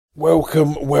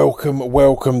Welcome.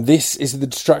 This is the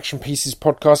Distraction Pieces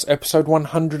podcast, episode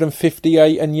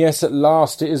 158, and yes, at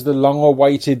last, it is the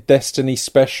long-awaited Destiny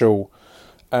special.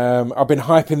 I've been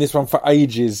hyping this one for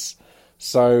ages,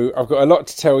 so I've got a lot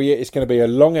to tell you. It's going to be a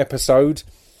long episode.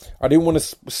 I didn't want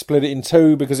to split it in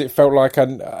two because it felt like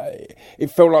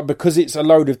because it's a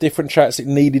load of different chats, it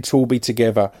needed to all be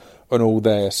together and all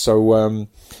there. So I'm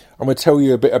going to tell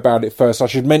you a bit about it first. I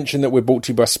should mention that we're brought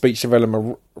to you by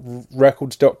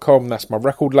SpeechDevelopmentRecords.com. That's my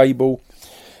record label.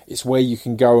 It's where you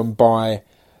can go and buy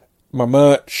my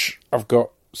merch. I've got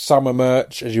summer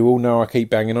merch. As you all know, I keep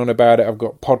banging on about it. I've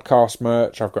got podcast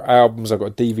merch. I've got albums. I've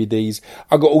got DVDs.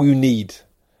 I've got all you need.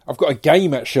 I've got a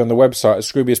game actually on the website at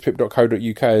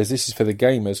scroobiuspip.co.uk, as this is for the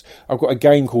gamers. I've got a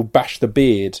game called Bash the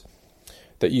Beard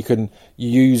that you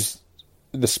use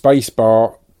the space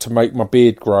bar to make my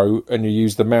beard grow, and you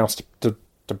use the mouse to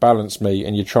balance me,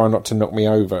 and you try not to knock me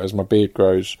over as my beard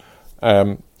grows.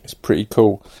 It's pretty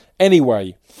cool.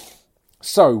 Anyway,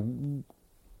 so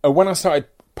when I started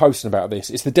posting about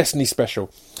this, it's the Destiny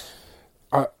special.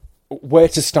 Where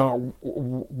to start?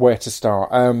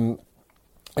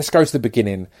 Let's go to the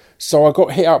beginning. So I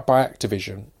got hit up by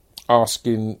Activision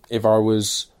asking if I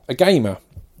was a gamer,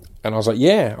 and I was like,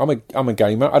 "Yeah, I'm a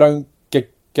gamer. I don't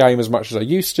game as much as I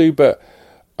used to, but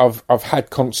I've had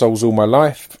consoles all my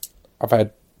life. I've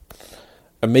had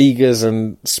Amigas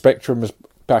and Spectrums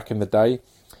back in the day."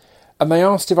 And they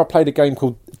asked if I played a game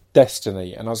called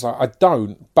Destiny, and I was like, "I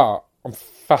don't, but I'm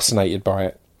fascinated by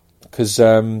it because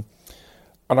I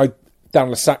know Dan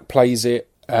Lasac plays it.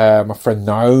 My friend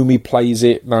Naomi plays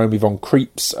it. Naomi Von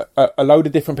Creeps. A load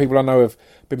of different people I know have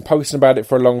been posting about it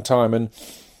for a long time, and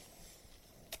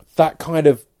that kind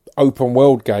of open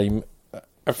world game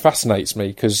fascinates me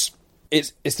because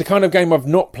it's the kind of game I've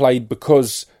not played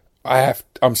because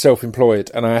I'm self-employed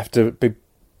and I have to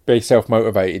be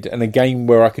self-motivated, and a game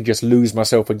where I can just lose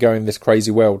myself and go in this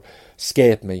crazy world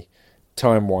scared me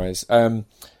time-wise. But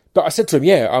I said to him,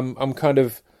 "Yeah, I'm kind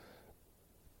of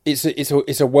it's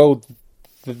a world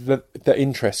that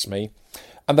interests me."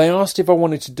 And they asked if I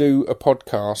wanted to do a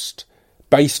podcast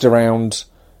based around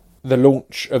the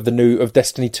launch of of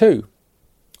Destiny 2,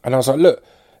 and I was like, "Look,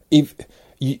 if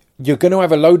you're going to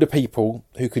have a load of people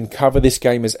who can cover this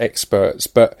game as experts,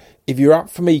 but if you're up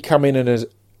for me coming in as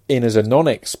a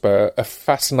non-expert, a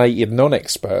fascinated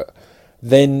non-expert,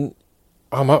 then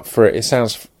I'm up for it. It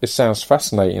sounds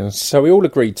fascinating." So we all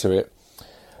agreed to it,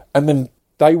 and then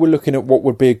they were looking at what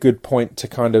would be a good point to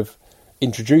kind of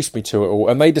introduce me to it all,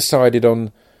 and they decided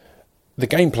on the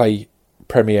gameplay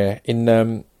premiere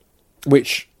in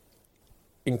which,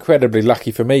 incredibly lucky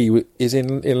for me, is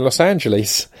in Los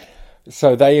Angeles.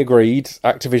 So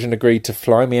Activision agreed to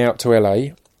fly me out to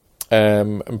LA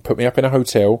and put me up in a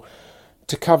hotel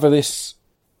to cover this,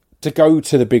 to go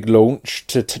to the big launch,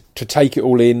 to take it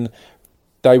all in.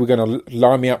 They were going to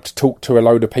line me up to talk to a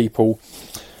load of people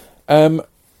and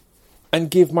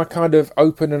give my kind of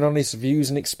open and honest views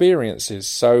and experiences.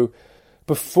 So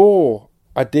before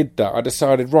I did that, I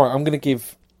decided, right, I'm going to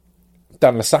give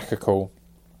Dan Lasac a call.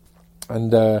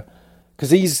 And because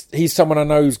he's someone I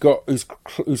know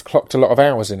who's clocked a lot of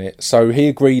hours in it, so he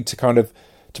agreed to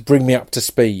bring me up to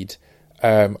speed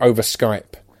over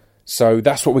Skype. So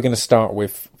that's what we're going to start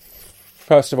with.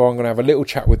 First of all, I'm going to have a little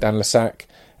chat with Dan Lasac,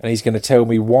 and he's going to tell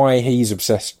me why he's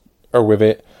obsessed with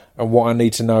it and what I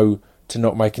need to know to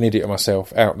not make an idiot of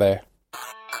myself out there.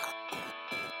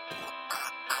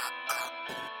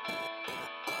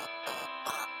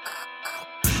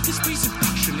 This piece of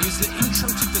fiction is the intro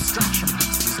to Distraction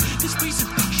Pieces. This piece of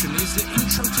fiction is the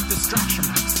intro to Distraction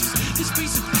Pieces. This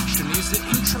piece of fiction is the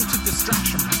intro to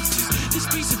Distraction Pieces. This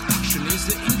piece of fiction is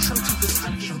the intro to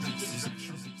Distraction Pieces.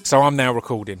 So I'm now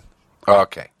recording.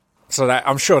 Okay. So that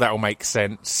I'm sure that will make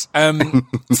sense.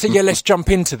 So yeah, let's jump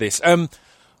into this.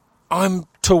 I'm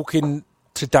talking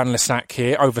to Dan Lasac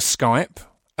here over Skype.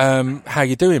 How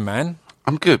you doing, man?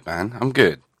 I'm good, man. I'm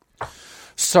good.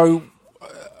 So,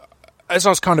 as I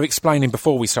was kind of explaining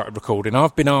before we started recording, I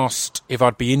was asked if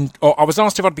I'd be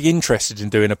interested in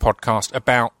doing a podcast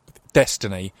about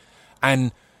Destiny,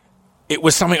 and it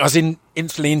was something I was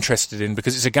instantly interested in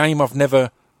because it's a game I'd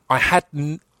never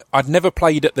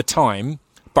played at the time,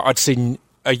 but I'd seen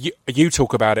you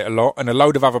talk about it a lot and a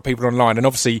load of other people online, and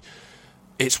obviously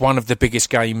it's one of the biggest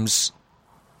games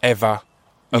ever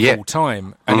of all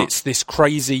time, and it's this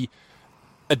crazy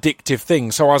addictive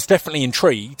thing. So I was definitely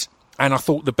intrigued, and I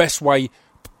thought the best way,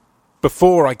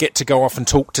 before I get to go off and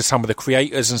talk to some of the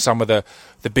creators and some of the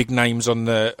big names on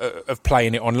of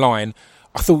playing it online,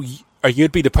 I thought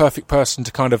you'd be the perfect person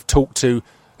to kind of talk to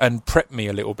and prep me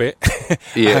a little bit.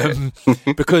 Yeah.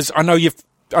 Because I know you've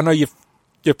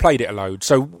played it a load.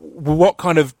 So what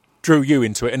kind of drew you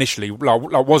into it initially?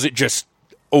 Like, was it just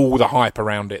all the hype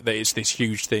around it that it's this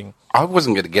huge thing? I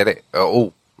wasn't going to get it at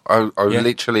all. I Yeah.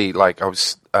 literally, like, I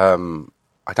was, I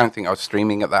don't think I was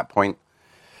streaming at that point.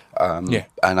 Yeah.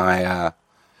 And I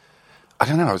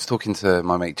don't know, I was talking to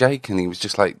my mate Jake, and he was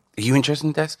just like, are you interested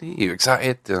in Destiny? Are you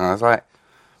excited? And I was like,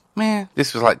 meh.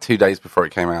 This was like 2 days before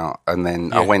it came out. And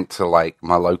then I Yeah. went to, like,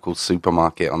 my local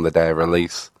supermarket on the day of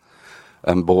release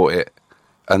and bought it.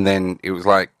 And then it was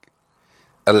like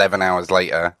 11 hours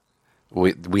later,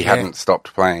 we hadn't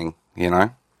stopped playing, you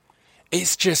know?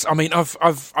 It's just, I mean,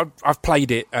 I've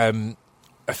played it a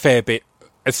fair bit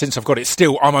since I've got it.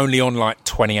 Still, I'm only on like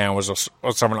 20 hours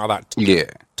or something like that Yeah.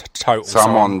 total. So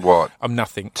I'm on, what, I'm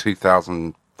nothing.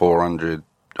 2,400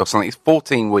 or something. It's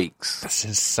 14 weeks. That's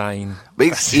insane. But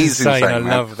That's it's insane, I man.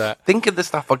 love that. Think of the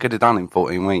stuff I could have done in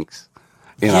 14 weeks.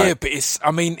 You know? Yeah, but it's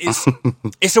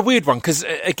a weird one because,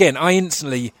 again, I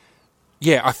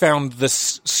found the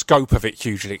scope of it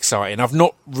hugely exciting. I've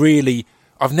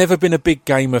never been a big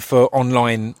gamer for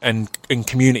online and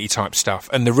community type stuff.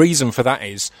 And the reason for that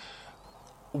is,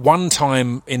 one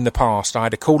time in the past, I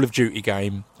had a Call of Duty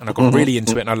game and I got really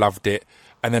into it and I loved it.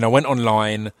 And then I went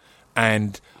online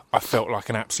and I felt like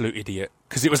an absolute idiot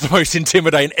because it was the most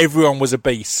intimidating. Everyone was a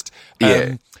beast.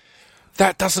 Yeah.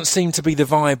 That doesn't seem to be the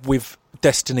vibe with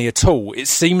Destiny at all. It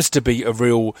seems to be a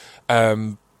real... a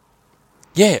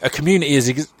community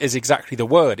is exactly the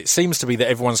word. It seems to be that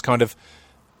everyone's kind of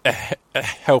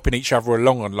helping each other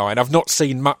along online. I've not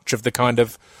seen much of the kind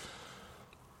of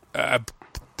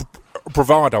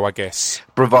bravado, I guess.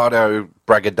 Bravado,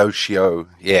 braggadocio,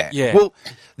 yeah. Well,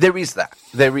 there is that.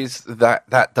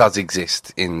 That does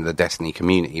exist in the Destiny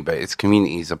community, but it's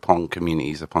communities upon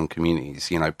communities upon communities,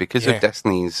 you know, because of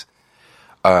Destiny's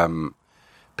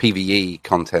PvE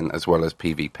content as well as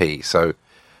PvP. So,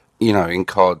 you know, in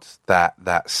COD,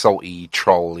 that salty,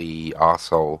 trolly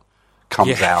arsehole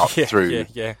comes out through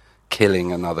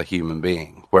killing another human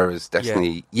being. Whereas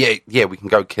Destiny, we can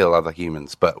go kill other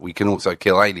humans, but we can also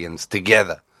kill aliens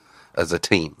together as a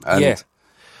team. And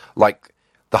like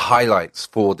the highlights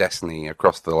for Destiny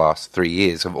across the last 3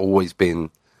 years have always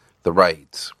been the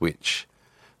raids, which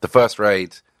the first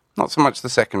raid, not so much the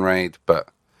second raid, but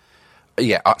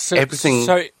everything.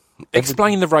 So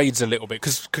explain the raids a little bit,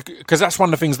 because that's one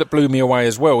of the things that blew me away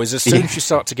as well. Is as soon as you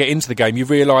start to get into the game, you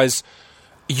realise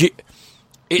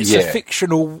it's a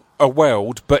fictional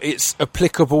world, but it's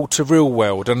applicable to real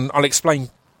world, and I'll explain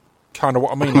kind of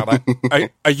what I mean by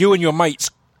that. Are you and your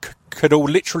mates could all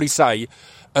literally say,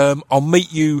 "I'll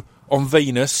meet you on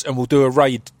Venus, and we'll do a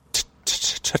raid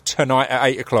tonight at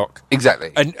 8 o'clock."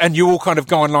 Exactly. And you all kind of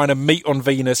go online and meet on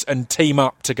Venus and team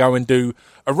up to go and do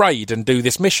a raid and do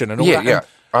this mission and all that. Yeah.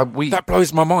 That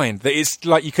blows my mind. That it's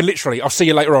like you can literally, I'll see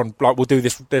you later on, like we'll do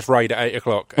this raid at 8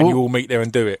 o'clock and you all meet there and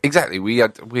do it. Exactly. We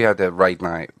had a raid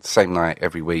night, same night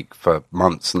every week for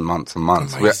months and months and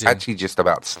months. Amazing. We're actually just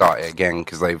about to start it again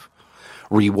because they've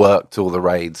reworked all the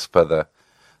raids for the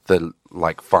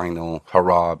like final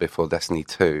hurrah before Destiny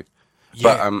 2.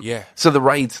 So the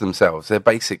raids themselves, they're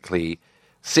basically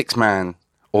 6-man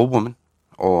or woman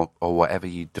or whatever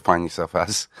you define yourself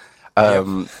as.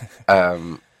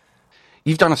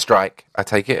 You've done a strike, I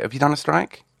take it. Have you done a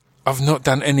strike? I've not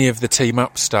done any of the team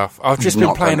up stuff. I've just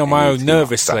been playing on my own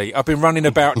nervously. I've been running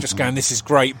about just going, this is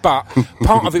great. But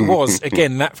part of it was,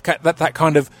 again, that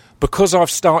kind of, because I've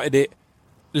started it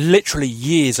literally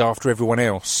years after everyone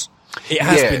else, it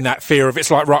has been that fear of,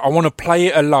 it's like, right, I want to play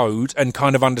it a load and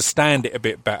kind of understand it a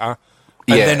bit better.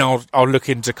 And then I'll look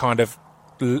into kind of,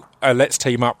 let's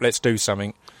team up, let's do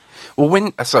something.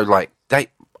 Well,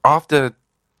 after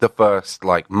the first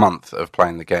month of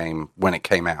playing the game when it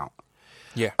came out,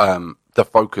 the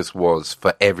focus was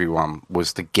for everyone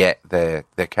was to get their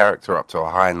character up to a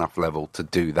high enough level to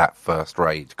do that first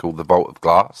raid called the Vault of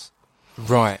Glass.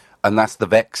 Right. And that's the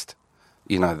Vexed,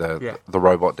 the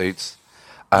robot dudes.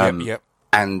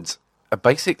 And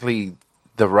basically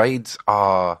the raids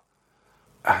are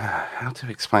how to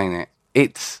explain it?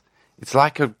 It's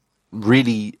like a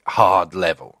really hard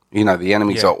level. The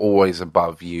enemies are always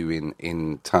above you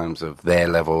in terms of their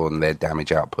level and their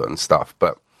damage output and stuff.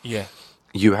 But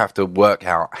you have to work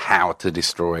out how to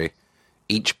destroy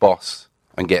each boss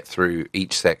and get through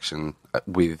each section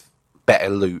with better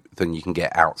loot than you can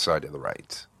get outside of the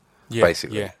raids,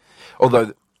 basically. Yeah.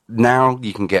 Although now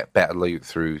you can get better loot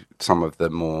through some of the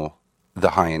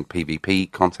high-end PvP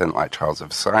content like Trials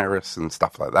of Osiris and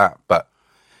stuff like that. But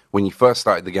when you first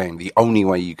started the game, the only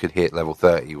way you could hit level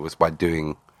 30 was by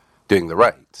doing the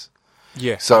raids.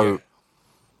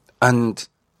 And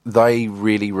they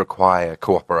really require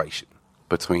cooperation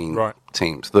between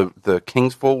teams. The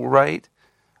King's Fall raid,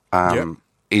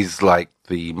 is like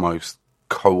the most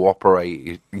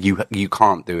cooperative. You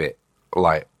can't do it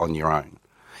like on your own.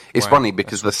 It's funny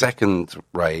because the second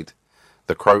raid,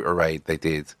 the Crota raid they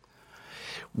did,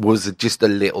 was just a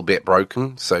little bit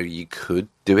broken, so you could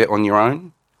do it on your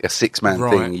own. A 6-man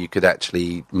thing, you could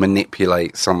actually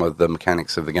manipulate some of the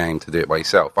mechanics of the game to do it by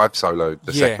yourself. I've soloed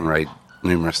the second raid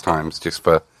numerous times just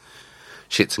for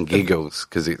shits and giggles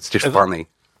because it's just funny.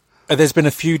 There's been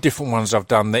a few different ones I've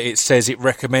done that it says it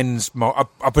recommends.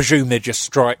 I presume they're just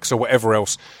strikes or whatever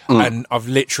else, and I've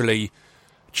literally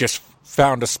just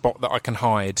found a spot that I can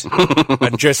hide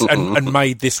and just and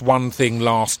made this one thing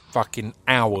last fucking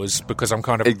hours because I'm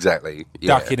kind of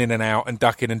ducking in and out and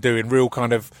ducking and doing real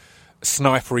kind of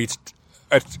snipery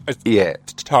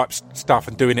type stuff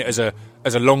and doing it as a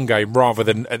long game rather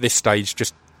than at this stage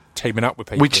just teaming up with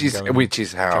people. Which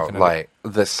is how like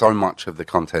there's so much of the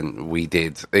content we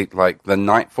did. Like the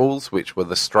Nightfalls, which were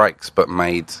the strikes but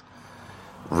made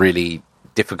really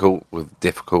difficult with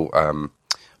difficult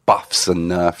buffs and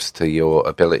nerfs to your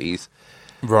abilities.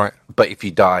 Right. But if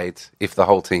the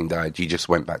whole team died, you just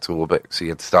went back to orbit, so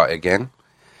you had to start again.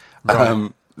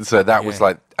 Right. So that was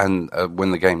like, and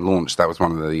when the game launched, that was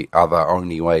one of the other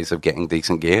only ways of getting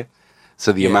decent gear.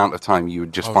 So the amount of time you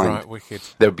would just find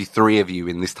there would be 3 of you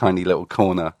in this tiny little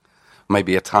corner,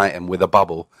 maybe a Titan with a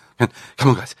bubble. And, come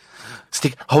on, guys,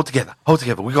 hold together.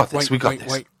 We got this.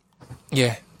 Wait.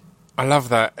 Yeah, I love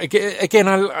that. Again,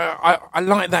 I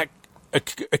like that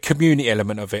a community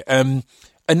element of it.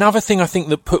 Another thing I think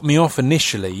that put me off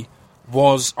initially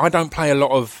was I don't play a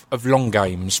lot of long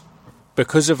games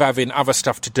because of having other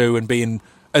stuff to do and being,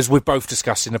 as we've both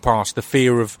discussed in the past, the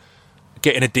fear of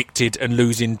getting addicted and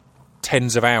losing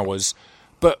tens of hours.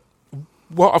 But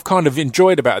what I've kind of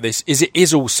enjoyed about this is it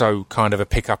is also kind of a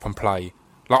pick up and play.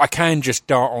 Like I can just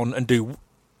dart on and do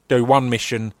one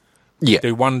mission,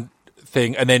 do one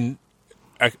thing, and then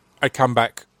I come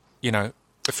back, a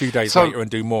few days later and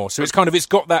do more. So it's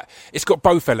got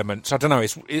both elements. I don't know.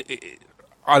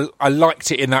 I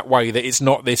liked it in that way that it's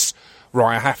not this.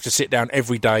 Right, I have to sit down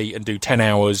every day and do 10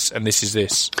 hours, and this is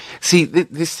this. See,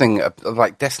 this thing,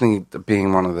 like Destiny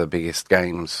being one of the biggest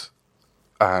games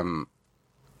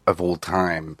of all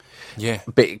time,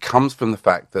 but it comes from the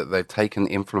fact that they've taken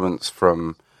influence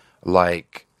from,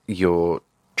 like, your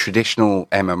traditional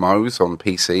MMOs on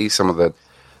PC, some of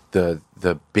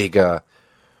the bigger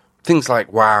things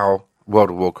like WoW, World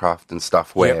of Warcraft and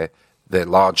stuff, where they're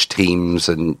large teams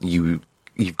and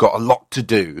you've got a lot to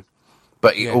do.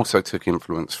 But it also took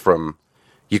influence from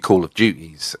your Call of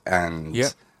Duties and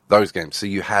those games. So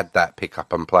you had that pick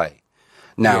up and play.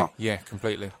 Now,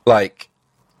 completely. Like,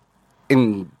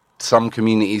 in some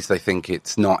communities, they think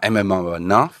it's not MMO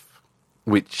enough,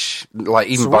 which, like,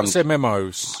 even... So what's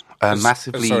MMOs?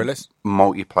 Massively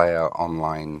multiplayer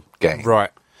online game. Right.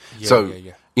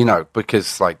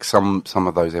 Because, like, some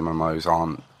of those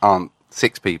MMOs aren't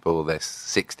 6 people, there's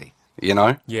 60,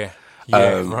 Yeah.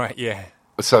 Right, yeah.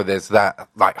 So there's that,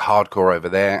 like, hardcore over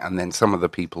there, and then some of the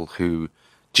people who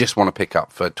just want to pick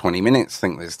up for 20 minutes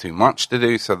think there's too much to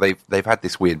do, so they've had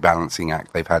this weird balancing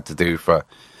act they've had to do for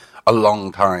a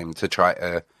long time to try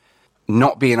to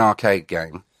not be an arcade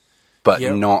game, but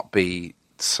not be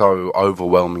so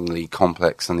overwhelmingly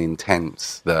complex and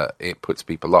intense that it puts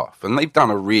people off. And they've done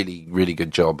a really, really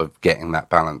good job of getting that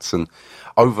balance. And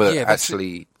over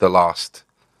the last...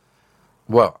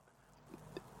 Well,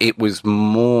 it was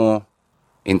more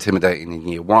intimidating in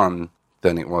year 1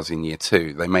 than it was in year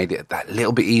 2. They made it that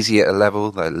little bit easier to level,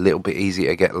 that little bit easier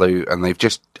to get loot, and they've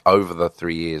just, over the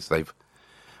 3 years,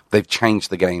 they've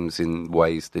changed the games in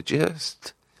ways to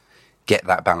just get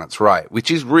that balance right,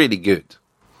 which is really good.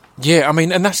 Yeah, I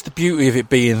mean, and that's the beauty of it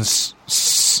being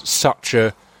such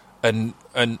an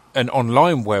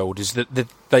online world, is that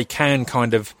they can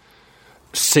kind of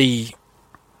see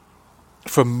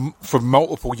from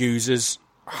multiple users,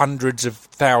 hundreds of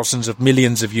thousands of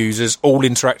millions of users all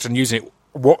interact and using it,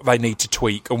 what they need to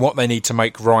tweak and what they need to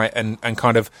make right, and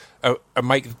kind of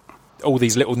make all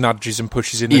these little nudges and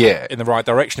pushes in the right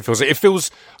direction. It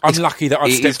feels I'm lucky that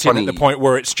I've stepped in at the point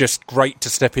where it's just great to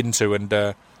step into,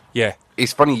 and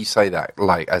it's funny you say that,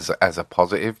 like, as a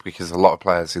positive, because a lot of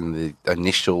players in the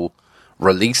initial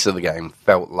release of the game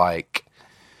felt like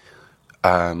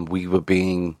we were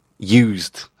being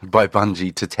used by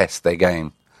Bungie to test their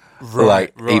game.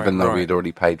 Even though we'd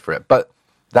already paid for it. But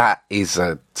that is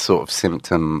a sort of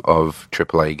symptom of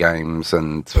AAA games,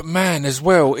 but man, as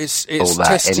well, it's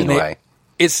testing it.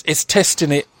 It's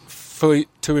testing it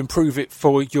to improve it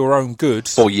for your own good.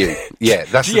 For you,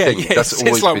 that's the thing. That's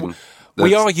always been.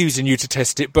 We are using you to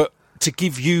test it, but to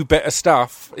give you better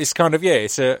stuff, it's kind of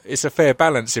it's a fair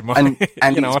balance in my. And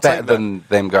it's better than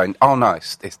them going, oh no,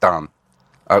 it's done.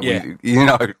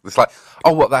 It's like,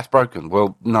 oh, what, that's broken?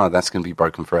 Well, no, that's going to be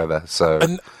broken forever. So,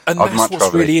 and that's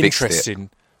what's really interesting,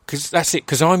 because that's it.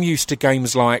 Because I'm used to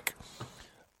games like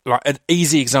an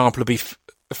easy example would be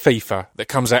FIFA that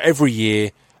comes out every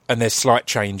year, and there's slight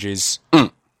changes.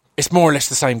 It's more or less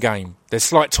the same game. There's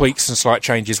slight tweaks and slight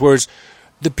changes. Whereas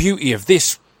the beauty of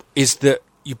this is that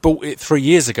you bought it 3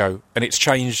 years ago, and it's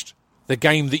changed. The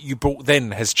game that you bought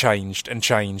then has changed and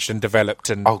developed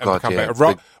and become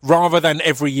better. Rather than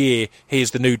every year,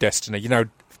 here's the new Destiny.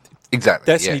 Exactly.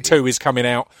 Destiny 2 is coming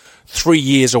out 3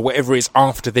 years or whatever it is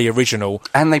after the original.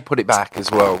 And they put it back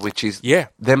as well, which is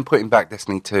them putting back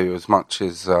Destiny 2 as much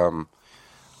as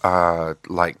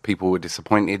like people were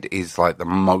disappointed is like the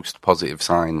most positive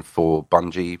sign for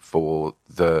Bungie, for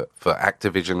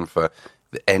Activision, for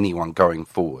anyone going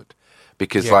forward.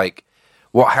 Because like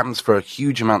what happens for a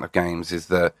huge amount of games is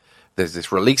that there's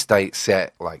this release date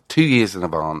set like 2 years in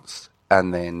advance,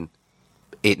 and then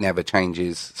it never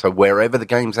changes. So wherever the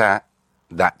game's at,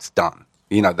 that's done.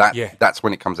 That's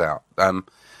when it comes out. A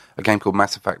game called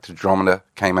Mass Effect Andromeda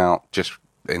came out just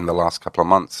in the last couple of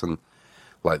months, and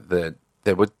like there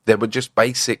were just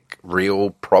basic,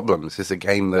 real problems. It's a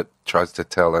game that tries to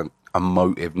tell an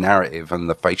emotive narrative, and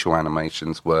the facial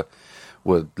animations were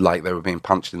like they were being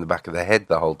punched in the back of the head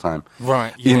the whole time.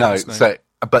 Right. So,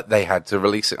 but they had to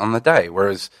release it on the day,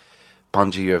 whereas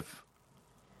Bungie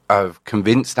have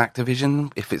convinced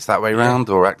Activision, if it's that way around,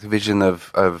 or Activision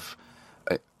have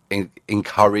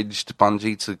encouraged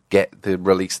Bungie to get the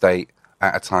release date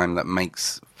at a time that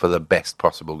makes for the best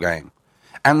possible game.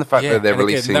 And the fact that they're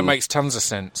releasing... that makes tons of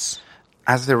sense.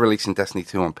 As they're releasing Destiny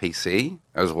 2 on PC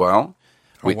as well,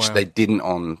 which they didn't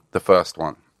on the first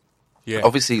one. Yeah.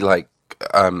 Obviously, like,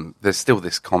 there's still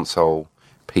this console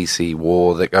PC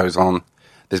war that goes on.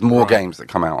 There's more games that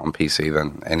come out on PC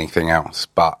than anything else,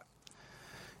 but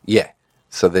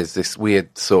so there's this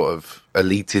weird sort of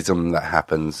elitism that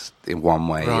happens in one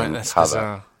way and that's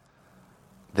other.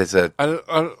 Bizarre.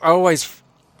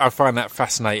 I find that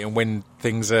fascinating when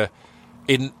things are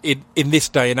in this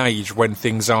day and age, when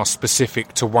things are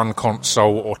specific to one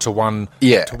console or to one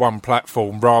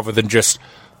platform, rather than just,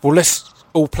 well, let's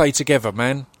all play together,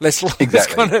 man. Let's all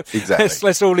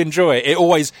enjoy it. It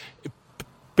always,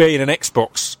 being an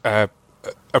Xbox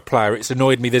a player, it's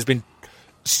annoyed me. There's been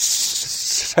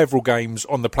several games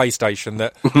on the PlayStation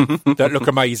that look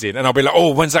amazing, and I'll be like,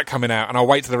 oh, when's that coming out? And I'll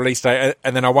wait to the release date,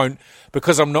 and then I won't,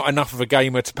 because I'm not enough of a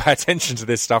gamer to pay attention to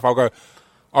this stuff. I'll go,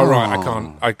 all right, I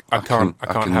can't have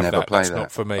that. That's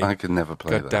not for me. I could never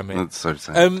play that. God damn it. That's so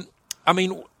sad. I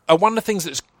mean, one of the things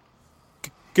that's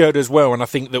good as well, and I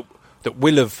think that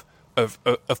will have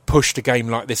pushed a game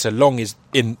like this along is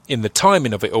in the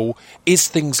timing of it all, is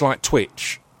things like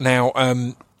Twitch. Now,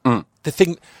 the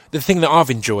thing that I've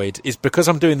enjoyed is, because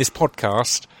I'm doing this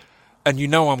podcast, and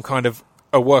I'm kind of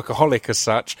a workaholic as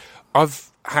such,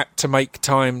 I've had to make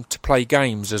time to play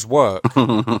games as work.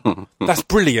 That's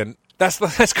brilliant.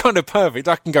 That's kind of perfect.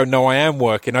 I can go, no, I am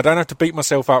working. I don't have to beat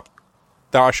myself up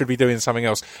that I should be doing something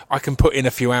else. I can put in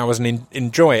a few hours and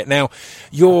enjoy it. Now,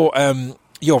 you're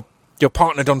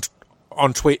partnered on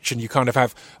Twitch, and you kind of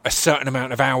have a certain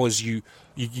amount of hours you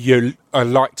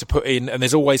like to put in, and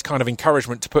there's always kind of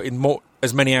encouragement to put in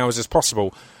as many hours as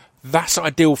possible. That's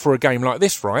ideal for a game like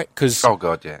this, right? Because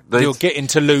you're getting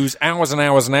to lose hours and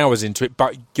hours and hours into it,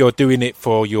 but you're doing it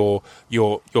for your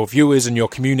viewers and your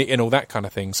community and all that kind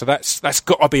of thing. So that's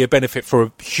got to be a benefit for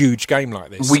a huge game like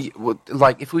this.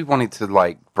 If we wanted to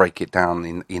like break it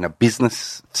down in a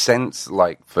business sense,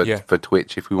 like for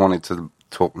Twitch, if we wanted to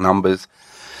talk numbers,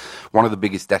 one of the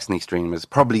biggest Destiny streamers,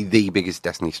 probably the biggest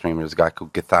Destiny streamer, is a guy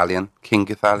called Gothalion, King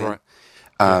Gothalion.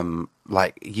 Right.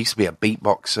 Like, he used to be a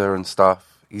beatboxer and stuff.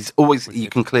 He's always, you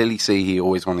can clearly see he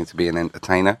always wanted to be an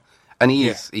entertainer. And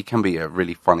he can be a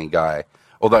really funny guy.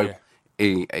 Although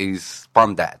he's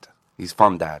fun dad. He's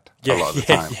fun dad a lot of the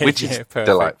time, which is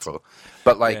delightful.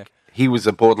 But he was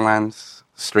a Borderlands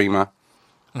streamer,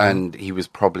 and he was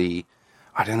probably,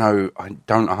 I don't know, I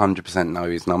don't 100% know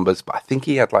his numbers, but I think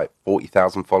he had like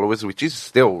 40,000 followers, which is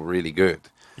still really good.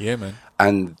 Yeah, man.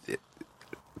 And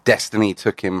Destiny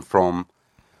took him from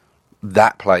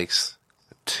that place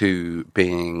to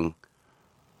being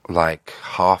like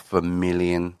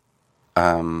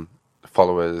 500,000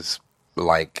 followers.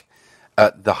 Like,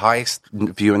 the highest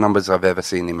viewer numbers I've ever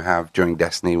seen him have during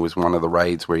Destiny was one of the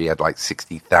raids where he had like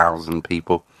 60,000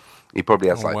 people. He probably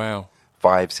has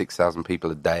 5,000-6,000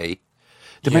 people a day.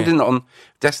 Depending on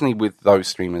Destiny, with those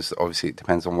streamers, obviously it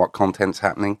depends on what content's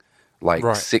happening.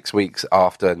 Like 6 weeks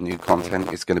after new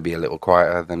content, it's going to be a little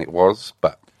quieter than it was,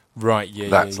 but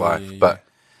that's life. But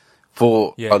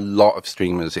for a lot of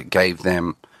streamers, it gave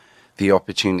them the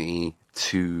opportunity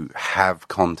to have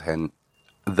content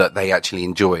that they actually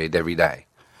enjoyed every day.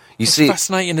 It's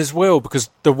fascinating as well, because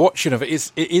the watching of it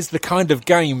is the kind of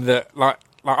game that like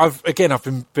I've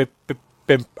been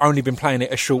only been playing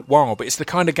it a short while, but it's the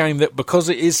kind of game that, because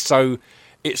it's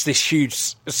this huge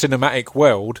cinematic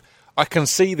world, I can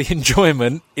see the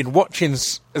enjoyment in watching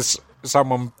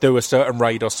someone do a certain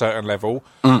raid or certain level,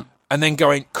 and then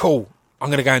going, cool, I'm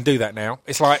going to go and do that now.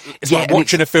 It's like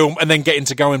watching a film and then getting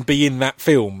to go and be in that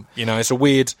film. You know, it's a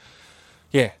weird,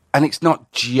 And it's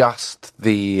not just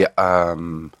the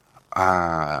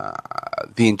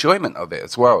enjoyment of it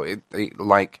as well. It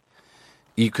like,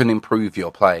 you can improve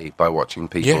your play by watching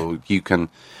people. You can,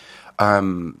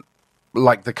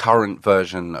 like the current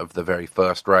version of the very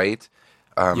first raid.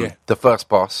 The first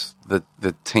boss, the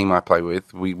team I play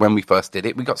with, when we first did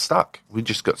it, we got stuck. We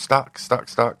just got stuck.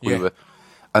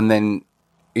 And then,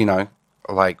 you know,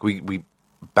 like we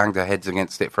banged our heads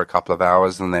against it for a couple of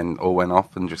hours, and then all went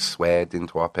off and just sweared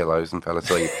into our pillows and fell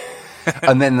asleep.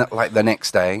 And then, like the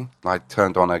next day, I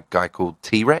turned on a guy called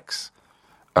T-Rex,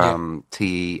 Tawrex,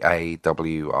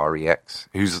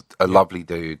 who's a lovely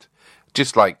dude,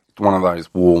 just like one of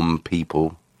those warm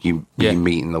people you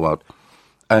meet in the world.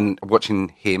 And watching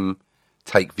him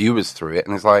take viewers through it,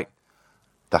 and it's like,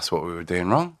 that's what we were doing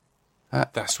wrong.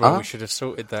 That's why we should have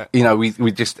sorted that. You know,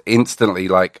 we just instantly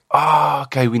like,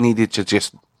 okay, we needed to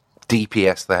just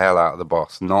DPS the hell out of the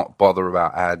boss, not bother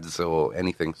about ads or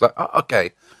anything. It's like,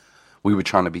 okay, we were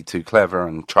trying to be too clever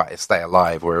and try to stay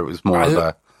alive, where it was more of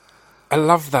a... I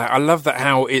love that. I love that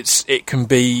how it can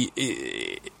be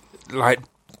like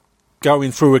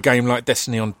going through a game like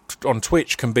Destiny on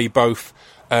Twitch can be both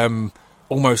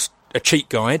almost a cheat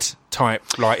guide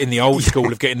type, like in the old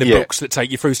school of getting the books that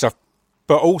take you through stuff.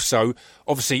 But also,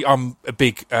 obviously, I'm a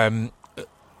big a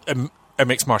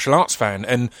mixed martial arts fan,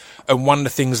 and one of the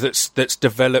things that's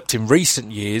developed in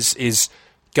recent years is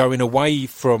going away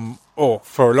from, or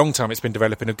for a long time it's been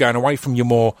developing, of going away from your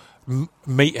more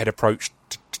meathead approach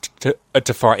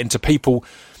to fighting, to people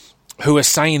who are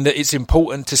saying that it's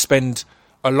important to spend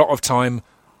a lot of time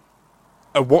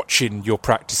watching your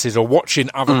practices or watching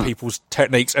other people's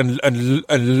techniques and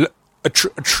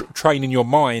training your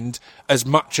mind as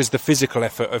much as the physical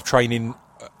effort of training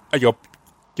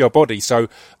your body. So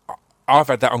I've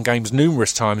had that on games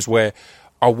numerous times where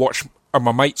I'll watch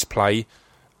my mates play,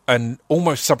 and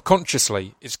almost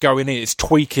subconsciously it's going in, it's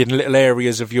tweaking little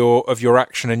areas of your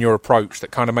action and your approach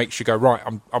that kind of makes you go, right,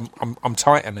 I'm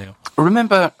tighter now.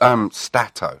 Remember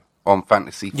Stato on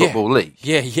Fantasy Football League?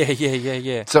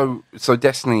 Yeah. So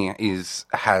Destiny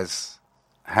has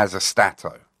a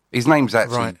Stato. His name's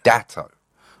actually Datto.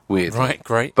 Weird. Right,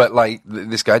 great. But like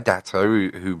this guy Datto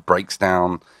who breaks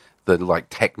down the like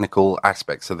technical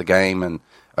aspects of the game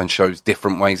and shows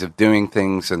different ways of doing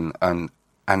things and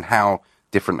how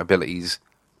different abilities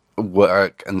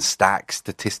work and stack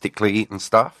statistically and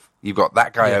stuff. You've got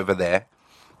that guy over there.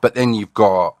 But then you've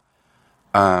got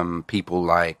people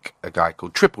like a guy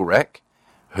called Triple Rec,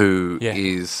 who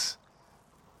is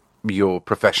your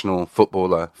professional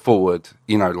footballer forward,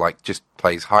 you know, like just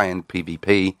plays high-end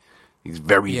PvP. He's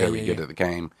very good at the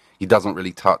game. He doesn't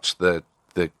really touch the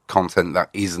content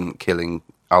that isn't killing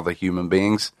other human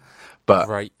beings.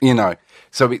 But, you know,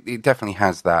 so it definitely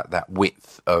has that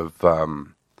width of...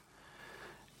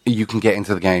 you can get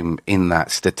into the game in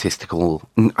that statistical...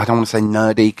 I don't want to say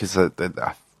nerdy, because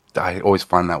I always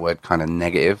find that word kind of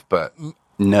negative, but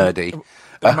nerdy.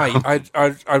 Mate,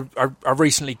 I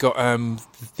recently got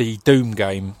the Doom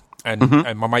game,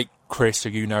 and my mate Chris, who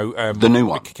you know... the new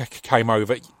one. Came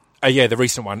over. The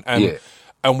recent one.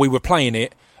 And we were playing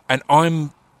it, and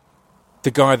I'm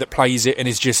the guy that plays it and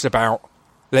is just about,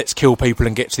 let's kill people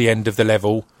and get to the end of the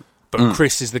level. But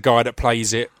Chris is the guy that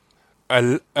plays it,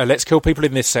 let's kill people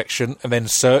in this section and then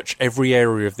search every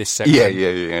area of this section.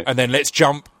 Yeah. And then let's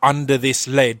jump under this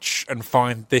ledge and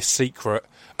find this secret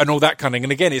and all that kind of thing.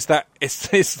 And again, it's that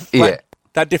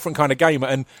different kind of game.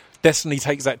 And Destiny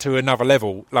takes that to another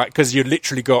level, like, because you've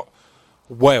literally got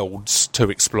worlds to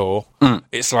explore.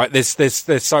 It's like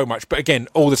there's so much. But again,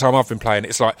 all the time I've been playing,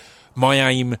 it's like my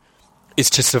aim is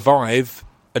to survive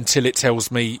until it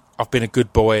tells me I've been a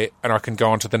good boy and I can go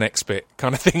on to the next bit,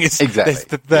 kind of thing.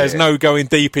 Exactly. There's no going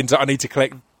deep into, I need to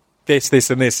collect this,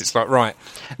 and this. It's like, right,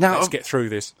 now let's get through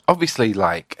this. Obviously,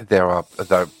 like, there are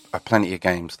plenty of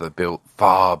games that built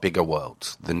far bigger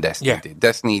worlds than Destiny did.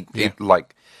 Destiny,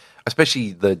 like,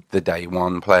 especially the day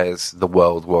one players, the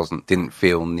world didn't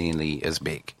feel nearly as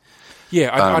big.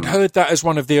 Yeah, I'd heard that as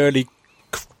one of the early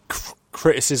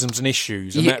criticisms and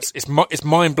issues, and it's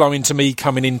mind blowing to me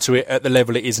coming into it at the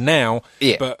level it is now.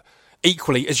 Yeah. But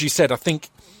equally, as you said, I think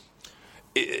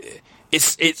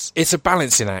it's a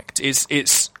balancing act. It's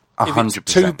 100%.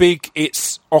 too big,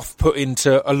 it's off-putting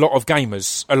to a lot of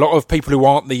gamers, a lot of people who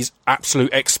aren't these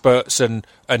absolute experts and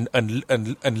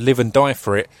live and die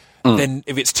for it. Then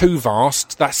if it's too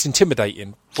vast, that's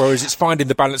intimidating. Whereas it's finding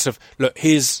the balance of, look,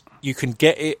 you can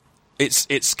get it,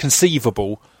 it's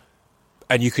conceivable,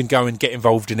 and you can go and get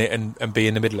involved in it and be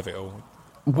in the middle of it all.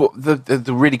 Well,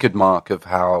 the really good mark of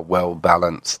how well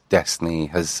balanced Destiny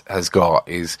has got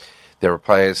is there are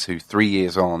players who 3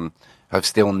 years on have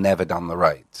still never done the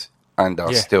raids and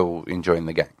are still enjoying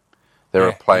the game. There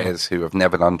are players who have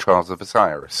never done Trials of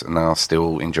Osiris and are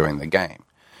still enjoying the game.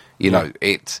 You know,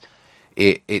 it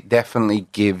definitely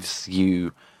gives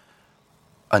you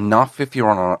enough if you're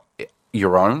on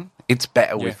your own. It's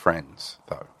better with friends,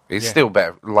 though. It's still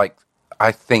better. Like,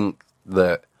 I think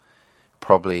that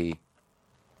probably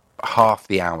half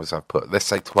the hours I've put, let's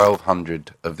say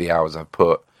 1,200 of the hours I've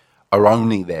put, are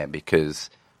only there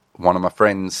because one of my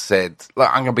friends said, look,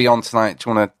 I'm going to be on tonight. Do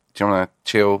you want to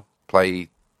chill, play,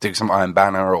 do some Iron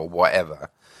Banner or whatever?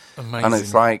 Amazing. And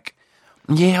it's like,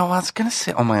 yeah, well, I was going to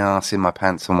sit on my ass in my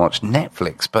pants and watch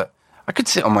Netflix, but I could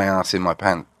sit on my ass in my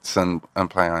pants and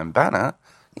play Iron Banner.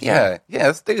 Yeah,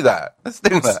 let's do that.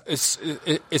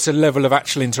 It's a level of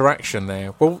actual interaction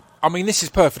there. Well, I mean, this is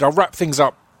perfect. I'll wrap things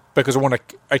up because I want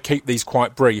to keep these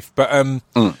quite brief. But I'm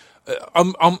going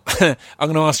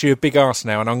to ask you a big ask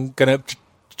now, and I'm going to,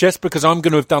 just because I'm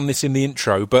going to have done this in the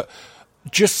intro, but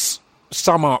just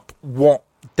sum up what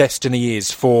Destiny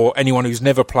is for anyone who's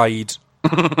never played,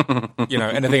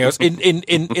 anything else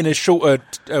in as short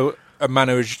a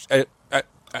manner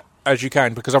as you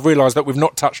can, because I've realised that we've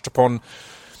not touched upon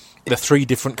the 3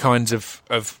 different kinds of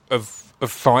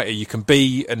fighter you can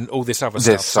be and all this other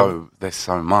stuff. There's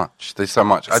so much.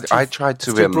 I tried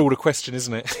to. It's too broad a question,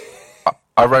 isn't it?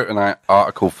 I wrote an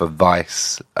article for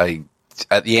Vice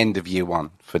at the end of year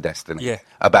 1 for Destiny,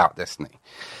 about Destiny,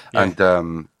 and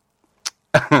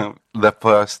the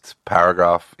first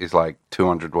paragraph is like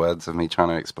 200 words of me trying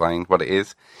to explain what it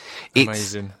is.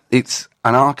 Amazing. It's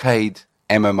an arcade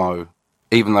MMO,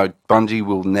 even though Bungie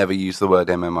will never use the word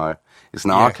MMO. It's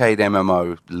an arcade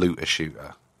MMO looter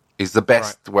shooter. Is the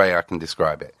best way I can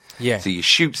describe it. Yeah. So you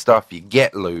shoot stuff, you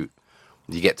get loot,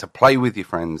 you get to play with your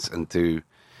friends and do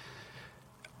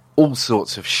all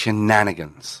sorts of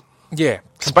shenanigans. Yeah.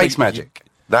 Space magic.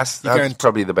 That's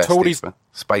probably the best thing for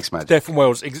space magic. Different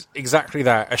worlds, exactly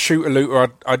that. A shooter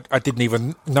looter, I didn't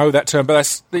even know that term,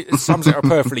 but it sums it up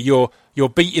perfectly. You're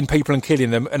beating people and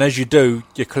killing them, and as you do,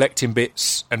 you're collecting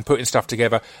bits and putting stuff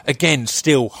together. Again,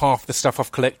 still half the stuff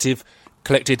I've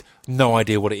collected, no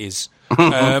idea what it is.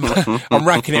 I'm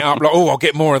racking it up like, I'll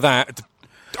get more of that.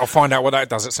 I'll find out what that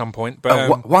does at some point.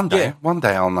 But one day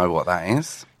I'll know what that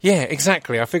is. Yeah,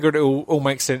 exactly. I figured it all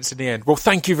makes sense in the end. Well,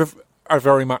 thank you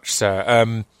very much, sir.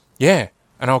 And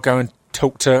I'll go and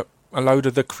talk to a load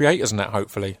of the creators and that,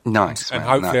 hopefully. Nice. And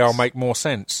hopefully I'll make more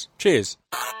sense. Cheers.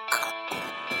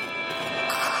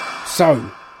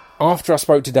 So, after I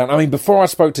spoke to Dan, before I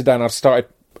spoke to Dan, I'd started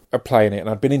playing it and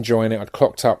I'd been enjoying it. I'd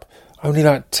clocked up only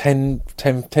like 10,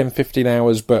 15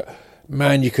 hours, but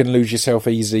man, you can lose yourself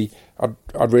easy.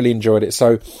 I'd really enjoyed it.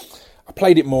 So I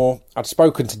played it more. I'd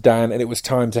spoken to Dan and it was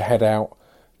time to head out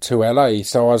to LA.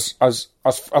 So I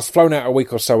was flown out a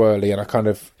week or so early, and I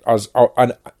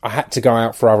had to go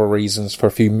out for other reasons, for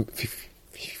a few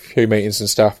meetings and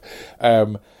stuff.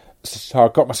 So I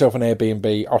got myself an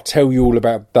Airbnb. I'll tell you all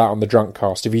about that on the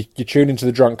Drunkcast. If you tune into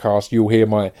the Drunkcast, you'll hear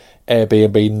my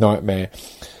Airbnb nightmare.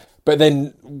 But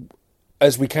then,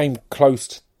 as we came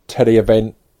close to the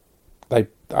event, I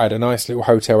had a nice little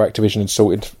hotel Activision had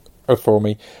sorted for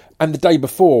me. And the day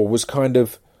before was kind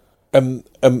of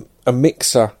a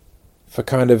mixer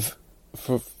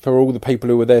for all the people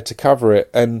who were there to cover it.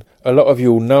 And a lot of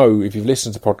you will know, if you've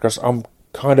listened to podcasts, I'm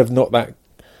kind of not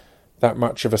that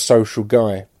much of a social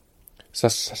guy. So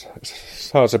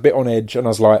I was a bit on edge, and I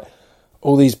was like,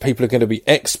 all these people are going to be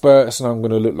experts and I'm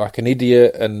going to look like an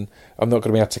idiot and I'm not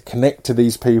going to be able to connect to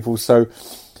these people. So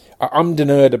I'm the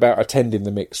nerd about attending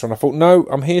the mixer, and I thought, no,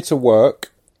 I'm here to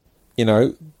work,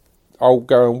 I'll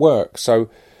go and work. So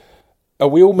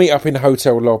we all meet up in the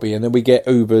hotel lobby, and then we get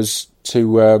Ubers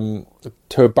to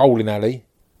a bowling alley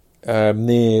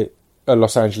near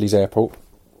Los Angeles airport,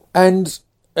 and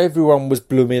everyone was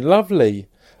blooming lovely.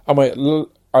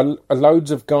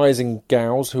 Loads of guys and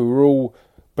gals who were all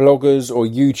bloggers or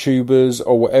YouTubers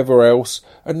or whatever else,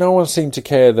 and no one seemed to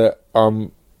care that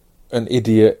I'm an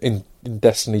idiot in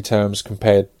Destiny terms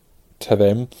compared to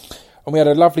them. And we had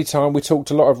a lovely time. We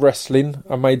talked a lot of wrestling.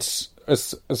 I made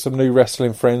some new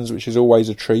wrestling friends, which is always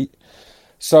a treat.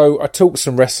 So I talked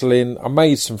some wrestling, I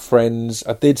made some friends,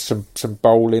 I did some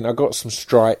bowling, I got some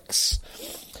strikes,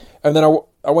 and then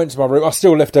I went to my room. I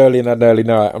still left early and had an early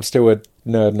night. I'm still a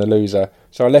nerd and a loser.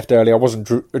 So I left early, I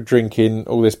wasn't drinking,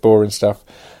 all this boring stuff.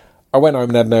 I went home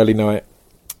and had an early night,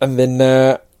 and then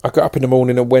I got up in the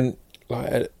morning and went,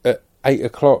 like, at 8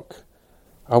 o'clock,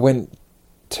 I went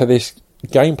to this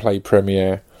gameplay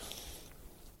premiere.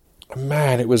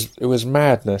 Man, it was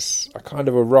madness. I kind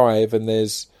of arrive and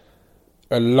there's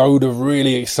a load of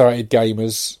really excited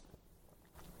gamers.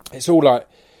 It's all like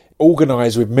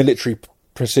organised with military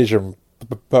precision,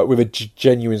 but with a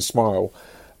genuine smile.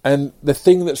 And the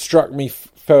thing that struck me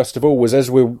first of all was,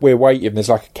 as we're waiting, there's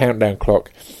like a countdown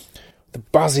clock. The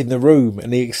buzz in the room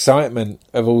and the excitement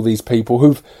of all these people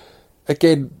who've,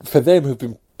 again, for them,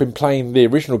 who've been playing the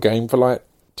original game for like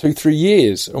 2-3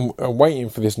 years and waiting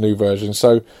for this new version.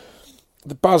 So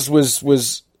the buzz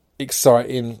was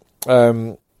exciting.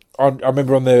 I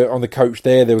remember on the coach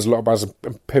there was a lot of buzz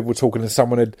and people were talking, and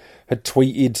someone had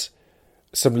tweeted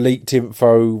some leaked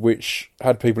info which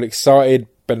had people excited,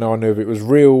 but no one knew if it was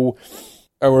real.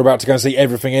 And we're about to go and see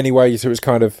everything anyway, so it was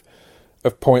kind of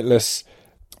pointless.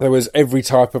 There was every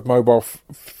type of mobile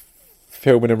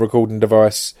filming and recording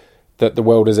device that the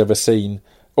world has ever seen.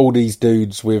 All these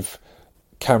dudes with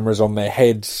cameras on their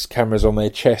heads, cameras on their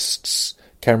chests,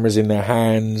 cameras in their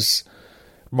hands,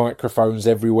 microphones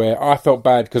everywhere. I felt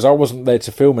bad because I wasn't there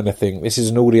to film anything. This is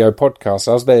an audio podcast.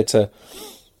 I was there to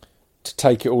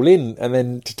take it all in and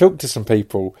then to talk to some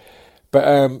people.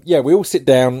 But we all sit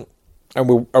down and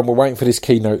we're waiting for this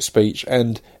keynote speech,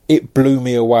 and it blew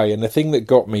me away. And the thing that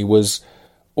got me was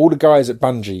all the guys at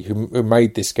Bungie who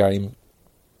made this game.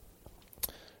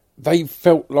 They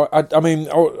felt like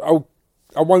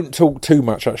I won't talk too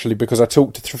much, actually, because I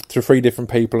talked to 3 different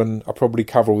people and I probably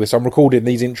cover all this. I'm recording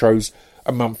these intros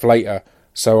a month later,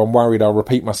 so I'm worried I'll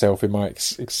repeat myself in my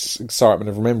excitement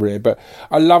of remembering it. But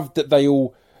I loved that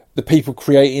the people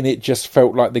creating it just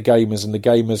felt like the gamers, and the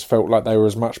gamers felt like they were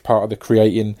as much part of the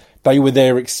creating. They were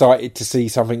there excited to see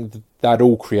something they'd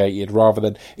all created, rather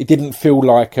than, it didn't feel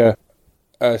like a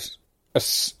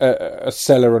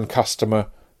seller and customer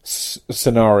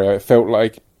scenario. It felt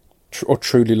like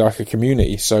truly like a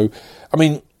community. So, I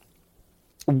mean,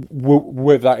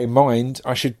 with that in mind,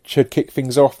 I should kick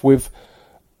things off with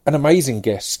an amazing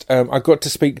guest. I got to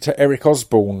speak to Eric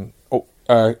Osborne,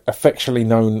 affectionately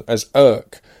known as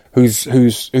Irk, who's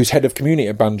head of community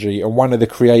at Bungie and one of the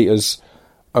creators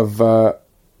of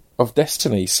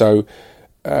Destiny. So,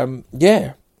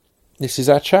 this is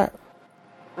our chat.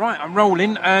 Right, I'm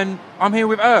rolling, and I'm here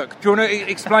with Irk. Do you want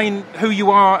to explain who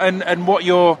you are and what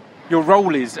your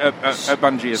role is at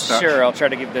Bungie as such? Sure, I'll try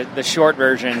to give the short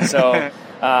version. So,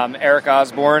 Eric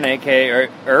Osborne, a.k.a.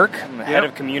 Irk, I'm the head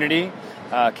of community.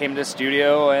 Came to the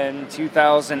studio in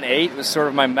 2008. It was sort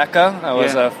of my mecca. I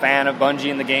was a fan of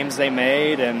Bungie and the games they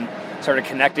made, and started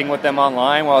connecting with them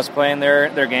online while I was playing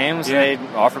their games. They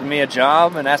offered me a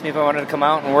job and asked me if I wanted to come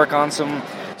out and work on some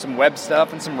web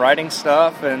stuff and some writing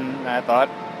stuff, and I thought,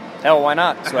 hell, why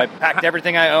not? So I packed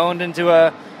everything I owned into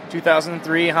a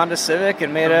 2003 Honda Civic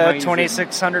and made a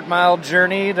 2,600-mile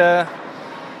journey to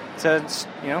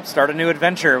start a new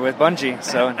adventure with Bungie.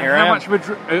 So here I am. How much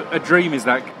of a dream is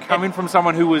that? Coming from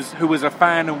someone who was a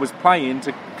fan and was playing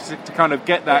to kind of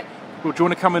get that. Well, do you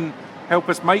want to come and help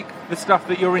us make the stuff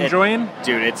that you're enjoying?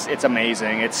 Dude, it's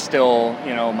amazing. It's still,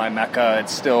 my mecca.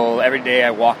 It's still, every day I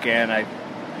walk in, I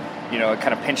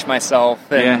kind of pinch myself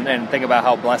and think about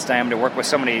how blessed I am to work with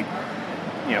so many,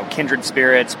 kindred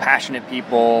spirits, passionate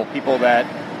people that,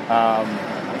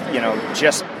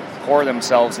 just pour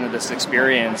themselves into this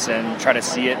experience and try to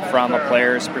see it from a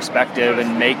player's perspective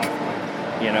and make,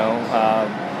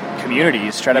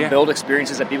 communities, try to build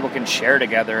experiences that people can share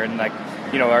together. And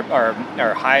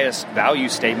our highest value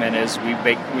statement is we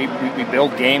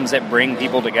build games that bring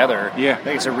people together. I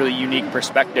think it's a really unique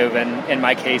perspective, and in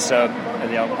my case, a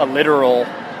literal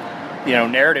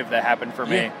narrative that happened for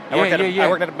me. I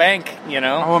worked at a bank.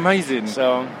 Oh, amazing!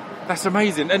 So that's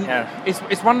amazing, and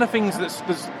it's one of the things that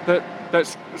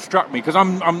struck me, because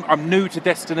I'm new to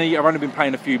Destiny. I've only been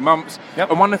playing a few months,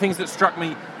 and one of the things that struck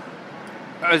me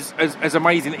as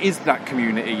amazing is that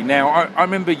community. Now, I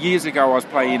remember years ago I was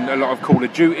playing a lot of Call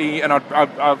of Duty, and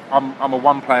I'm a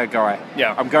one-player guy.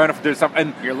 I'm going off to do stuff,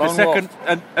 and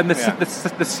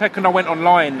the second I went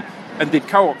online and did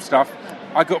co-op stuff,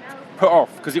 I got put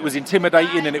off because it was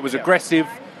intimidating and it was aggressive.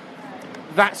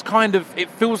 That's kind of, it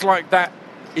feels like that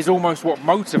is almost what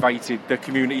motivated the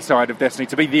community side of Destiny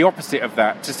to be the opposite of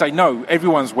that, to say, no,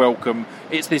 everyone's welcome,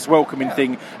 it's this welcoming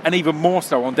thing, and even more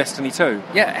so on Destiny 2.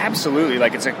 Yeah, absolutely.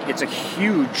 Like, it's a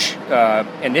huge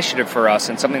initiative for us,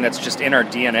 and something that's just in our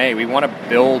DNA. We want to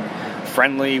build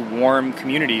friendly, warm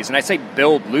communities, and I say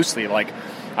build loosely, like,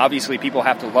 obviously people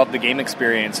have to love the game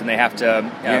experience, and they have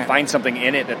to find something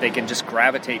in it that they can just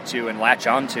gravitate to and latch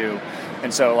onto.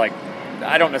 And so, like,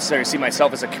 I don't necessarily see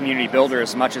myself as a community builder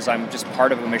as much as I'm just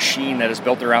part of a machine that is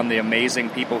built around the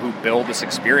amazing people who build this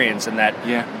experience and that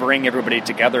bring everybody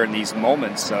together in these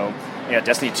moments. So,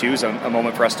 Destiny 2 is a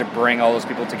moment for us to bring all those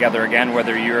people together again,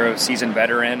 whether you're a seasoned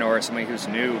veteran or somebody who's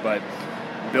new, but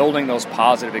building those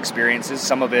positive experiences.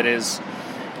 Some of it is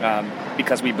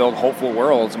because we build hopeful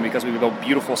worlds and because we build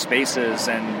beautiful spaces,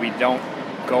 and we don't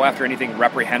go after anything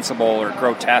reprehensible or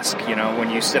grotesque. When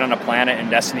you sit on a planet in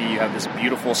Destiny, you have this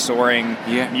beautiful soaring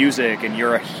music, and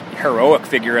you're a heroic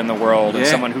figure in the world, and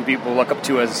someone who people look up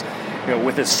to as,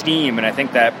 with esteem. And I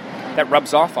think that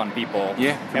rubs off on people.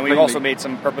 Yeah, and we've also made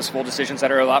some purposeful decisions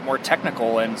that are a lot more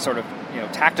technical and sort of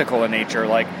tactical in nature.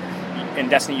 Like, in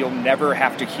Destiny, you'll never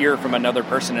have to hear from another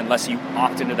person unless you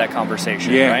opt into that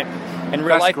conversation, right? In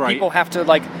real life, people have to,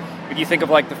 like, if you think of,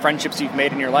 like, the friendships you've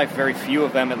made in your life, very few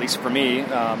of them, at least for me,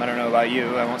 I don't know about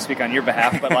you, I won't speak on your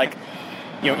behalf, but, like,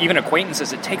 even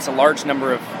acquaintances, it takes a large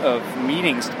number of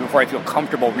meetings before I feel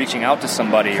comfortable reaching out to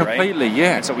somebody, Completely, right?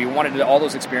 yeah. And so we wanted all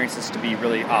those experiences to be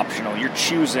really optional. You're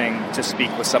choosing to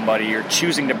speak with somebody, you're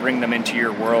choosing to bring them into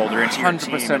your world or into your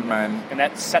team. 100%, man. And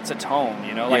that sets a tone,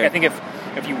 Like, I think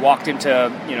if you walked into,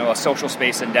 a social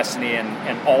space in Destiny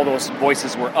and all those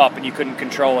voices were up and you couldn't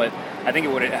control it, I think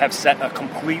it would have set a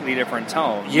completely different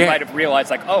tone. You might have realized,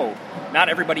 like, oh, not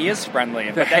everybody is friendly.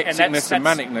 The hecticness and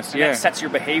manicness, that sets your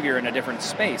behavior in a different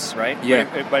space, right?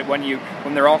 Yeah. But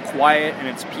when they're all quiet and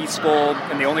it's peaceful,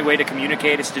 and the only way to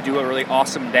communicate is to do a really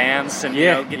awesome dance and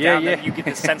get down there, you get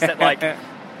the sense that, like,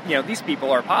 these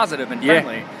people are positive and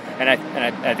friendly. And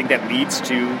I think that leads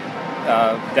to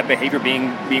that behavior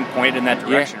being pointed in that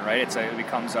direction, right? It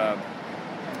becomes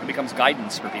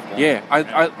guidance for people. Yeah,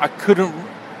 I couldn't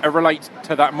relate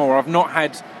to that more. I've not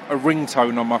had a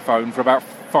ringtone on my phone for about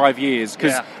 5 years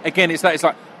because again, it's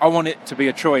like I want it to be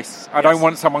a choice. I don't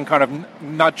want someone kind of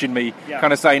nudging me,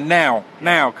 kind of saying now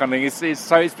kind of thing.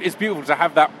 It's beautiful to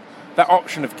have that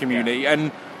option of community,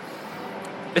 and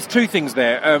there's two things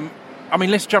there. I mean,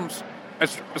 let's jump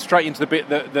straight into the bit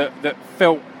that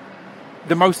felt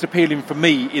the most appealing for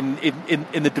me in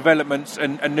the developments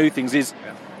and new things is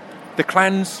the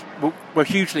clans were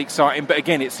hugely exciting, but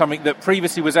again, it's something that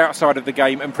previously was outside of the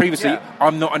game, and previously I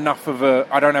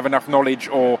don't have enough knowledge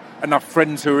or enough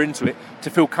friends who are into it to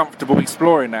feel comfortable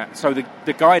exploring that. So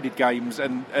the guided games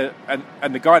and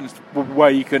the guidance where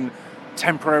you can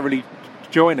temporarily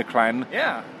join a clan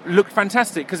looked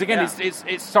fantastic, because again,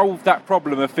 it's solved that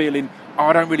problem of feeling,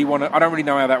 I don't really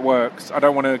know how that works. I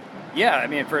don't want to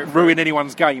ruin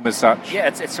anyone's game as such. Yeah,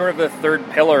 it's sort of the third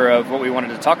pillar of what we wanted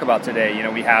to talk about today.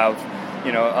 We have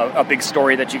a big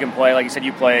story that you can play. Like you said,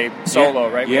 you play solo,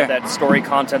 right? We have that story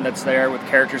content that's there with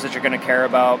characters that you're going to care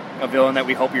about, a villain that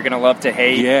we hope you're going to love to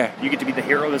hate. You get to be the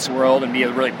hero of this world and be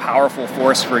a really powerful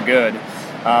force for good.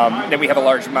 Then we have a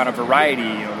large amount of variety.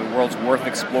 The world's worth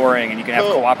exploring, and you can have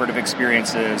cooperative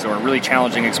experiences or really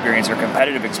challenging experiences or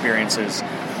competitive experiences.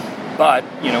 But,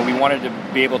 we wanted to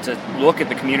be able to look at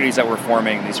the communities that we're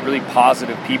forming, these really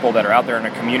positive people that are out there in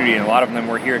a community, and a lot of them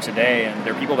were here today, and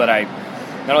they're people that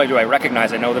not only do I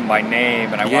recognize, I know them by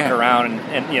name, and I walk around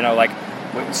and like,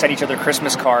 we send each other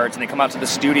Christmas cards, and they come out to the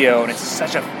studio, and it's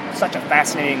such a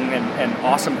fascinating and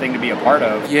awesome thing to be a part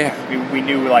of. We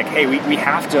knew, like, hey, we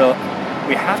have to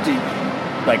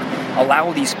like,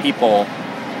 allow these people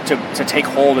to take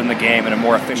hold in the game in a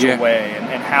more official way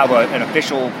and have an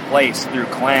official place through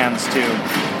clans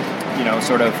to,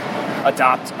 sort of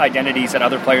adopt identities that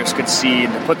other players could see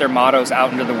and to put their mottos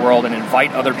out into the world and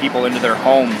invite other people into their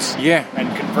homes.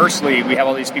 And conversely, we have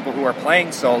all these people who are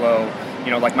playing solo,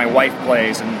 like my wife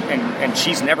plays, and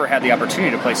she's never had the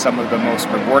opportunity to play some of the most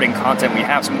rewarding content we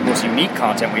have, some of the most unique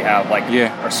content we have, like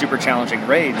our super challenging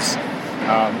raids.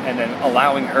 And then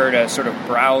allowing her to sort of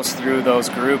browse through those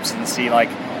groups and see, like,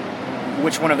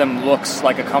 which one of them looks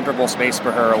like a comfortable space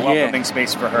for her, a welcoming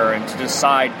space for her, and to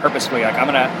decide purposefully, like, I'm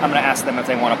gonna ask them if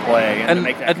they want to play and to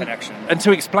make that connection. And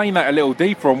to explain that a little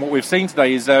deeper on what we've seen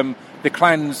today is the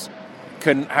clans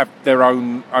can have their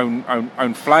own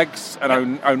flags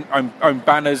and own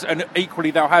banners, and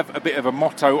equally they'll have a bit of a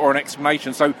motto or an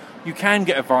explanation, so you can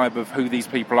get a vibe of who these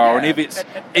people are. And if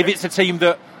it's a team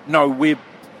that we're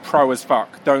pro as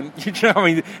fuck. Don't you know what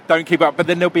I mean? Don't keep up. But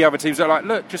then there'll be other teams that are like,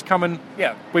 look, just come and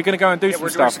we're going to go and do some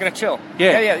stuff. We're just going to chill.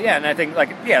 Yeah. And I think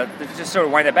just sort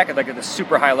of wind that back at like at the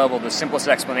super high level. The simplest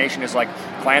explanation is like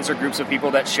clans are groups of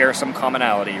people that share some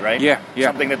commonality, right? Yeah.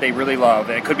 Something that they really love,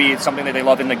 and it could be something that they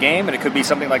love in the game, and it could be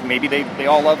something like maybe they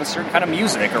all love a certain kind of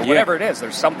music or whatever it is.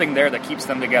 There's something there that keeps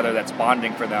them together, that's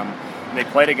bonding for them. And they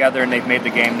play together, and they've made the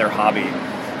game their hobby.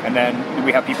 And then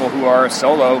we have people who are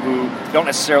solo who don't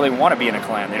necessarily want to be in a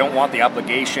clan. They don't want the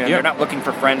obligation. They're not looking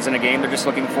for friends in a game. They're just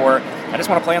looking for, I just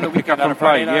want to play on the weekend on a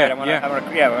Friday night. I want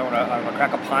to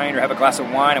crack a pint or have a glass of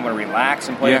wine. I want to relax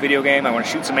and play a video game. I want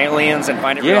to shoot some aliens and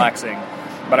find it relaxing.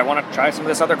 But I want to try some of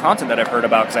this other content that I've heard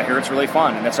about because I hear it's really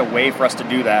fun. And that's a way for us to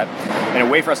do that. And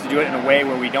a way for us to do it in a way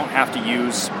where we don't have to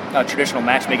use a traditional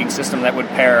matchmaking system that would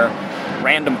pair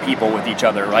random people with each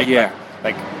other, right? Yeah.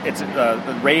 Like it's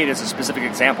the raid is a specific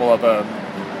example of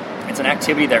it's an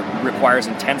activity that requires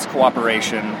intense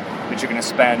cooperation that you're going to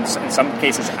spend in some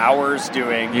cases hours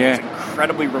doing. Yeah. It's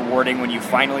incredibly rewarding when you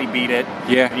finally beat it.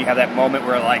 Yeah. And you have that moment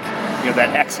where like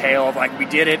that exhale of like we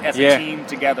did it as a team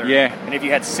together. Yeah. And if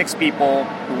you had 6 people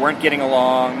who weren't getting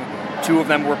along, 2 of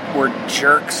them were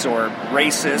jerks or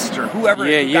racist or whoever,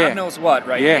 God knows what,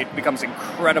 right? Yeah. It becomes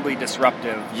incredibly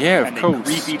disruptive. Yeah, and of course. They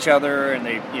grief each other, and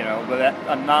they, but that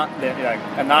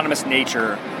anonymous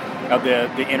nature of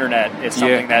the internet is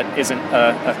something that isn't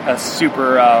a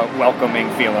super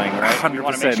welcoming feeling, right? 100%. We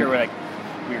want to make sure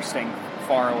we're staying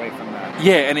far away from that.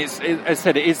 Yeah, and as I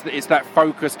said, it's that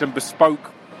focused and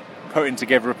bespoke putting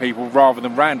together of people rather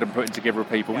than random putting together of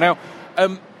people. Now,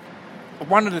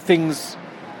 one of the things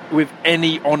with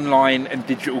any online and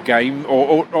digital game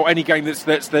or any game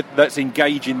that's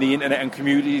engaging the internet and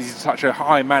communities in such a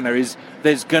high manner is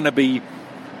there's going to be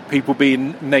people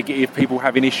being negative, people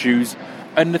having issues.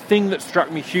 And the thing that struck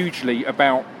me hugely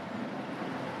about,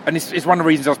 and it's one of the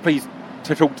reasons I was pleased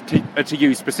to talk to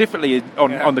you specifically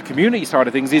on the community side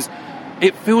of things, is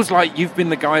it feels like you've been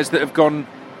the guys that have gone,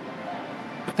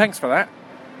 thanks for that.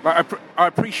 Like, I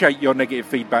appreciate your negative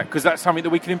feedback because that's something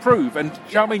that we can improve. And do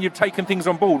you know what I mean? You've taken things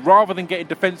on board rather than getting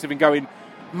defensive and going,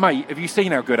 mate, have you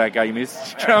seen how good our game is?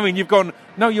 Do you know what I mean? You've gone,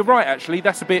 no, you're right, actually.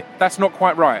 That's not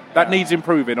quite right. That needs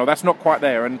improving, or that's not quite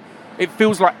there. And it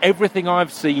feels like everything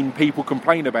I've seen people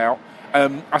complain about. I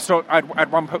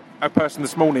had a person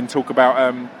this morning talk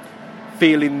about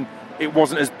feeling it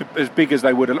wasn't as big as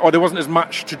they would have, or there wasn't as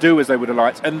much to do as they would have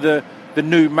liked. And the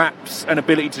new maps and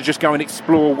ability to just go and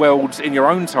explore worlds in your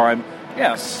own time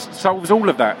solves all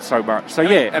of that so much. So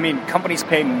I mean, companies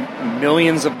pay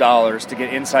millions of dollars to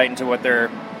get insight into what their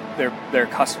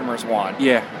customers want.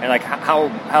 Yeah. And like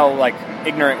how like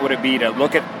ignorant would it be to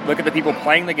look at the people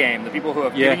playing the game, the people who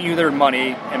have given you their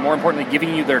money, and more importantly,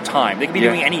 giving you their time. They could be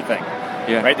doing anything.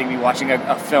 Yeah. Right? They could be watching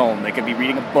a film. They could be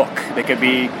reading a book. They could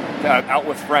be out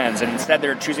with friends. And instead,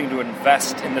 they're choosing to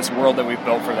invest in this world that we've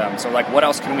built for them. So, like, what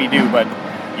else can we do but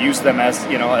use them as,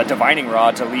 a divining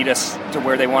rod to lead us to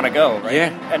where they want to go, right?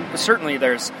 Yeah. And certainly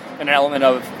there's an element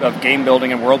of game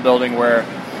building and world building where,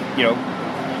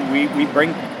 we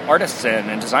bring artists in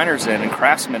and designers in and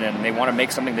craftsmen in, and they want to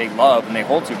make something they love and they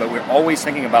hold to, but we're always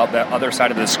thinking about the other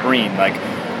side of the screen. Like,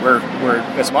 we're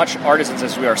as much artisans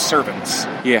as we are servants.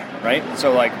 Yeah. Right?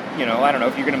 So, like, I don't know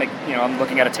if you're going to make, I'm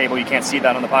looking at a table, you can't see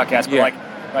that on the podcast, but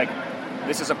like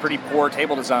this is a pretty poor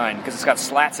table design because it's got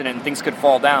slats in it and things could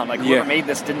fall down. Like, whoever made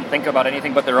this didn't think about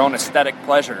anything but their own aesthetic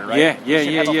pleasure, right? It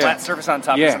should have a flat surface on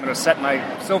top because I'm going to set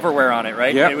my silverware on it,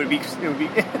 right? Yeah. It would be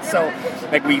so,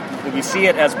 like, we see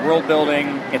it as world building.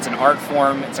 It's an art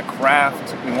form. It's a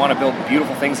craft. We want to build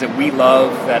beautiful things that we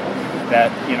love that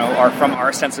are from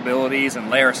our sensibilities and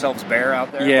lay ourselves bare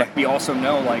out there. Yeah. But we also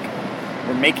know, like,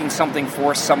 we're making something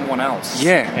for someone else.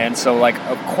 Yeah. And so, like,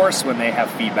 of course, when they have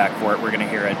feedback for it, we're going to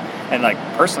hear it. And, like,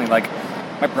 personally, like,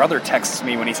 my brother texts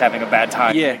me when he's having a bad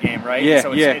time in the game, right? Yeah,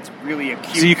 so it's really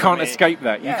acute. So you can't escape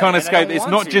that. You can't escape it. It's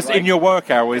not just in your work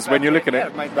hours when you're looking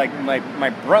at it. My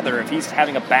brother, if he's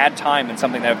having a bad time in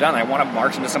something that I've done, I want to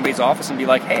march into somebody's office and be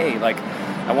like, hey, like,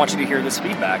 I want you to hear this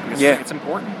feedback because it's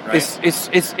important, right?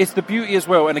 It's the beauty as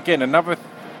well. And again, another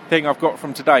thing I've got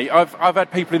from today, I've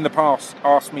had people in the past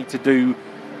ask me to do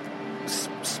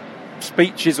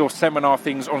speeches or seminar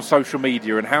things on social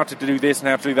media and how to do this and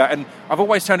how to do that, and I've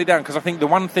always turned it down because I think the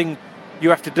one thing you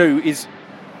have to do is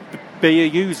be a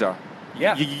user.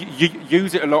 Yeah. You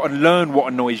use it a lot and learn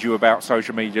what annoys you about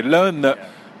social media. Learn that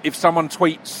if someone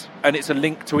tweets and it's a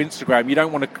link to Instagram, you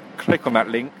don't want to click on that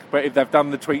link, but if they've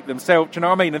done the tweet themselves, do you know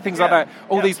what I mean? And things like that.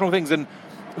 All these small things. And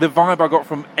the vibe I got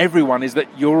from everyone is that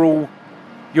you're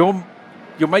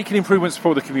making improvements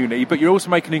for the community, but you're also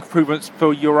making improvements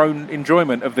for your own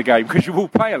enjoyment of the game because you will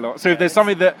play a lot. So if there's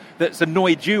something that's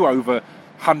annoyed you over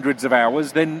hundreds of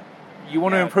hours, then you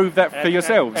want to improve that for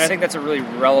yourselves. And I think that's a really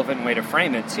relevant way to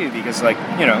frame it too, because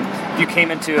if you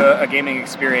came into a gaming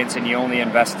experience and you only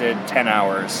invested 10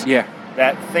 hours,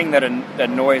 that thing that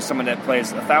annoys someone that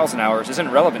plays 1,000 hours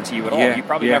isn't relevant to you at all. You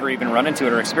probably never even run into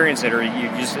it or experience it, or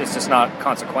it's just not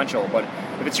consequential. But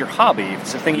if it's your hobby, if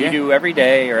it's a thing you do every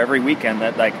day or every weekend,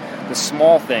 that like the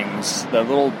small things, the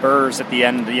little burrs at the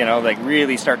end,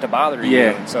 really start to bother you.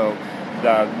 And so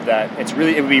that it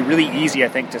would be really easy, I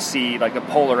think, to see like the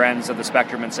polar ends of the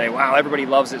spectrum and say, wow, everybody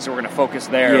loves it, so we're going to focus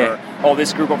there. Or, oh,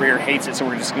 this group over here hates it, so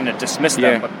we're just going to dismiss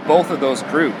them. But both of those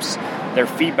groups, their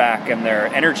feedback and their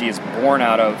energy is born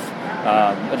out of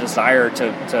a desire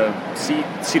to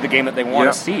see the game that they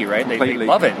want to see, right? They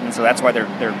love it, and so that's why they're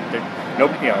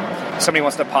somebody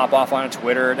wants to pop off on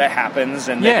Twitter, that happens,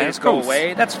 and they just go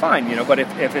away. That's fine, But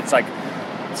if it's like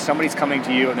somebody's coming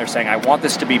to you and they're saying, I want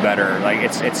this to be better, like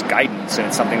it's guidance and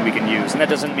it's something we can use, and that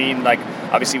doesn't mean like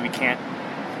obviously we can't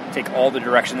take all the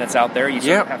direction that's out there. You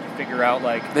sort of have to figure out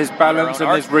like there's balance and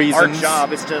there's reasons. Our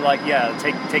job is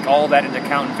to take all that into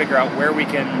account and figure out where we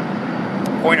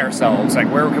can point ourselves,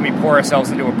 like where can we pour ourselves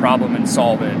into a problem and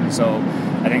solve it. And so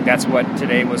I think that's what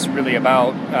today was really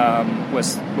about,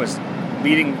 was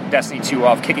leading Destiny 2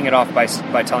 off, kicking it off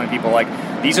by telling people, like,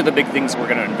 these are the big things we're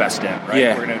going to invest in,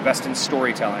 right? We're going to invest in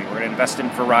storytelling, we're going to invest in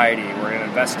variety, we're going to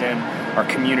invest in our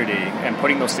community, and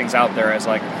putting those things out there as,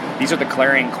 like, these are the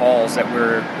clarion calls that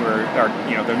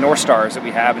the North Stars that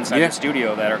we have inside the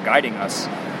studio that are guiding us,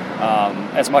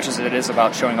 as much as it is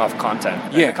about showing off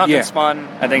content. The content's fun.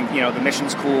 I think, the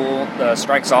mission's cool, the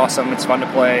strike's awesome, it's fun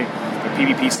to play, the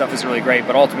PvP stuff is really great,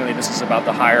 but ultimately this is about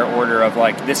the higher order of,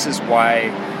 like, this is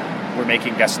why we're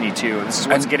making Destiny 2. This is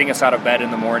what's getting us out of bed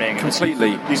in the morning.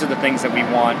 Completely. These are the things that we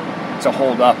want to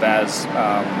hold up as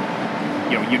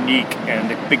unique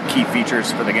and big key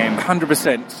features for the game.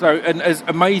 100%. So, and as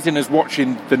amazing as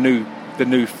watching the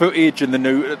new footage and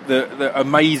the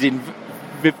amazing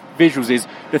visuals is,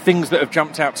 the things that have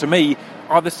jumped out to me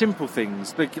are the simple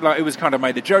things. Like it was kind of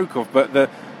made a joke of, but the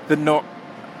not,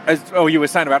 as you were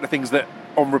saying about the things that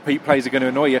on repeat plays are going to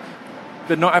annoy you.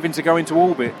 They're not having to go into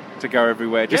orbit to go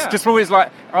everywhere. Just always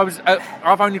like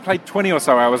I've only played 20 or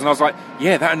so hours, and I was like,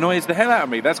 that annoys the hell out of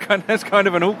me. That's kind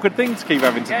of an awkward thing to keep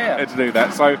having to do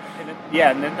that. So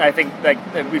and then I think like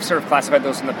we've sort of classified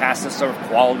those in the past as sort of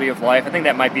quality of life. I think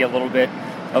that might be a little bit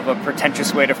of a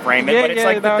pretentious way to frame it, but it's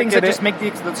like the things that just make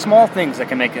the small things that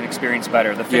can make an experience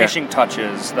better. The finishing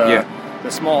touches, the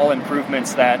small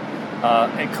improvements that.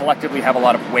 And collectively have a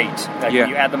lot of weight. Like when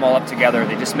you add them all up together,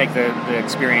 they just make the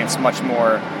experience much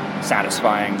more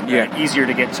satisfying, and easier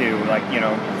to get to. Like,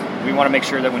 we want to make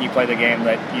sure that when you play the game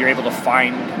that you're able to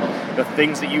find the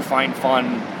things that you find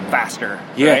fun faster,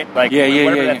 right? Like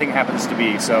whatever that thing happens to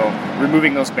be. So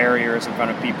removing those barriers in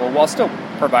front of people while still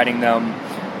providing them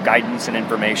guidance and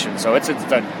information. So it's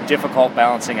a difficult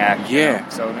balancing act.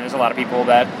 So there's a lot of people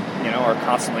that are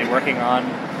constantly working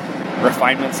on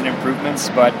refinements and improvements,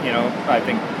 but I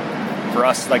think for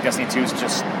us, like, Destiny 2 is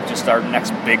just our next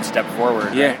big step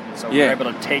forward. Right? So we're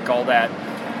able to take all that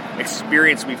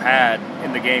experience we've had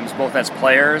in the games, both as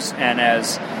players and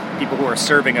as people who are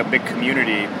serving a big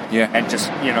community, and just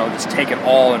take it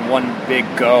all in one big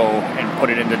go and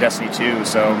put it into Destiny 2.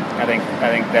 So I think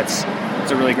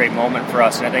it's a really great moment for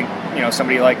us, and I think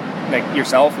somebody like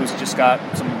yourself who's just got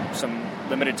some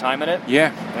limited time in it. I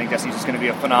think Destiny's just going to be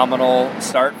a phenomenal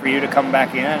start for you to come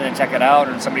back in and check it out.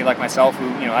 And somebody like myself, who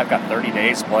I've got 30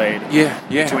 days played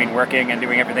between working and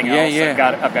doing everything else.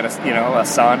 I've got a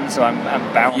son, so I'm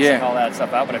balancing all that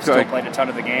stuff out. But I've still played a ton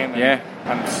of the game. And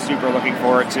I'm super looking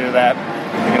forward to that.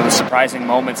 The surprising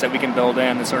moments that we can build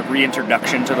in, the sort of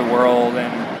reintroduction to the world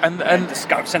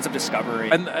and sense of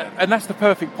discovery. And that's the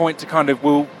perfect point to kind of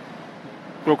we'll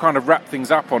kind of wrap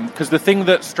things up on, because the thing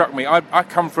that struck me, I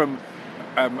come from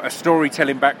a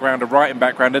storytelling background, a writing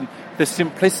background, and the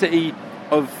simplicity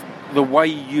of the way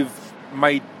you've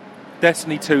made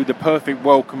Destiny 2 the perfect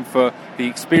welcome for the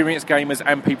experienced gamers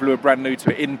and people who are brand new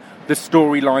to it, in the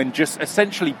storyline just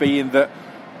essentially being that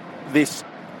this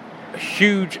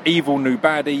huge evil new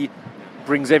baddie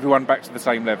brings everyone back to the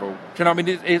same level. Do you know what I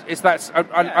mean? It's that.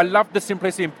 I love the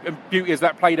simplicity and beauty as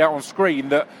that played out on screen,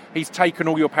 that he's taken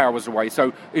all your powers away.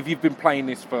 So if you've been playing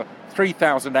this for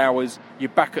 3,000 hours, you're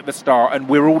back at the start, and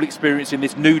we're all experiencing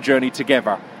this new journey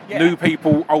together. New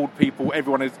people, old people,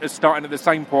 everyone is starting at the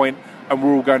same point, and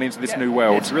we're all going into this new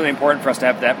world. It's really important for us to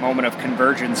have that moment of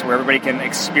convergence where everybody can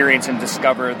experience and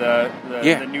discover the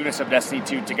newness of Destiny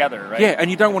 2 together, right? And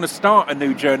you don't want to start a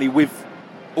new journey with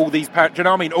all these do you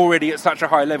know what I mean, already at such a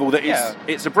high level that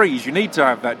it's a breeze. You need to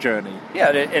have that journey. Yeah,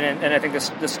 and I think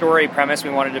the story premise, we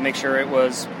wanted to make sure it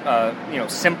was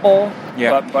simple,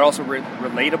 but also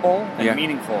relatable and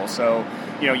meaningful. So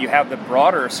you have the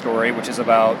broader story, which is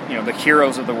about the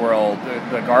heroes of the world,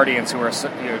 the guardians who are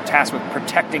tasked with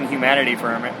protecting humanity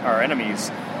from our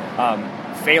enemies,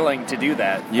 failing to do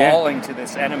that, falling to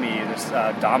this enemy, this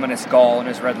Dominus Gaul and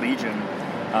his Red Legion.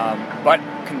 But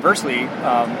conversely,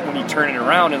 when you turn it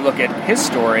around and look at his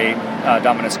story,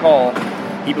 Dominus Gaul,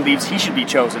 he believes he should be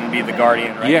chosen to be the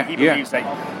guardian, right? He believes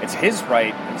that it's his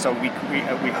right, and so we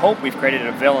hope we've created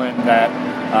a villain that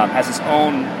has his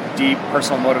own deep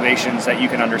personal motivations that you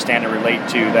can understand and relate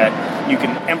to, that you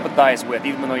can empathize with,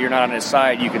 even though you're not on his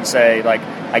side. You can say, like,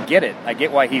 I get it. I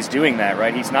get why he's doing that,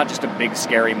 right? He's not just a big,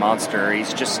 scary monster.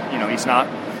 He's just, he's not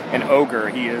an ogre.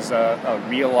 He is a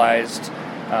realized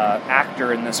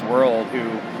actor in this world who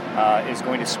is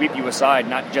going to sweep you aside,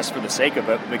 not just for the sake of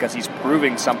it, but because he's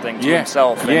proving something to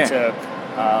himself and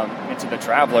to the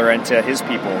traveler and to his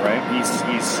people, right?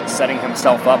 He's setting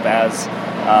himself up as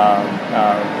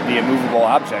the immovable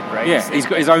object, right? Yeah, he's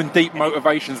got his own deep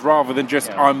motivations rather than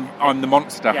just I'm the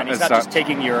monster. Yeah, and he's not just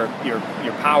taking your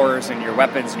powers and your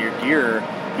weapons and your gear.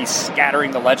 He's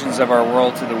scattering the legends of our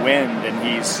world to the wind, and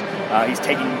he's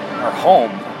taking our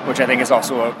home, which I think is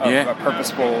also a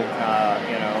purposeful,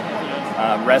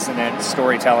 resonant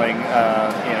storytelling.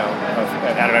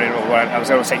 I don't know what I was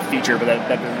going to say feature, but that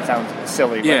doesn't sound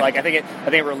silly. But I think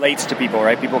it relates to people,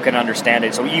 right? People can understand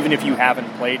it. So even if you haven't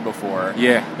played before,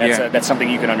 that's something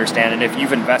you can understand. And if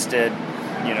you've invested,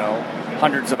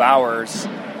 hundreds of hours,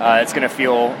 it's going to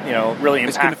feel, really impactful.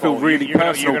 It's going to feel really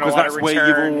personal because that's where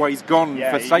you've always gone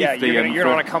for safety. Yeah, you're going to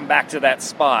want to come back to that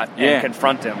spot and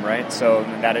confront him, right? So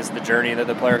that is the journey that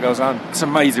the player goes on. It's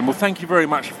amazing. Well, thank you very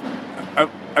much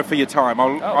for your time.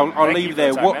 I'll leave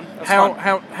there.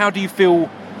 How do you feel?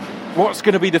 What's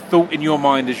going to be the thought in your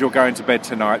mind as you're going to bed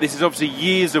tonight? This is obviously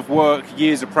years of work,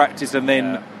 years of practice, and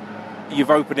then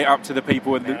you've opened it up to the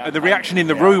people, and the reaction in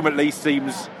the room at least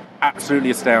seems absolutely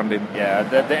astounding. Yeah,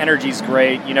 the energy's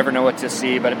great. You never know what to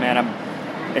see, but man,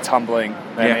 it's humbling.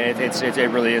 I mean,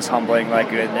 it really is humbling.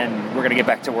 And we're gonna get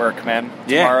back to work, man.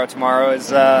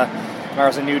 Tomorrow's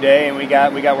a new day, and we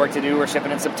got work to do. We're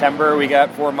shipping in September. We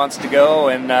got 4 months to go,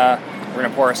 and we're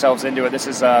gonna pour ourselves into it. This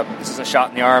is a shot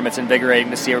in the arm. It's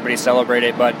invigorating to see everybody celebrate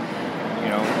it, but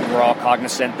we're all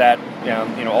cognizant that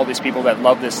all these people that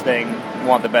love this thing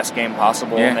want the best game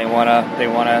possible, and they want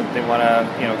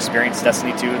to experience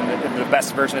Destiny 2 and the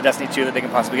best version of Destiny 2 that they can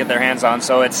possibly get their hands on.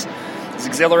 So it's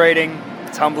exhilarating,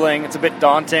 it's humbling, it's a bit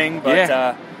daunting, but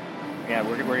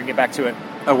we're gonna get back to it.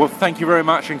 Oh, well, thank you very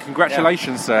much, and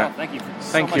congratulations, sir. Well, thank you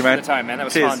so much for the time, man. That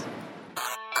was fun.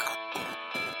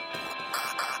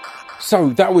 So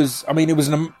that was,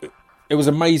 it was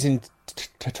amazing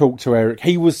to talk to Eric.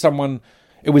 He was someone.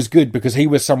 It was good because he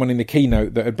was someone in the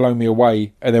keynote that had blown me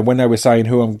away, and then when they were saying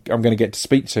who I'm going to get to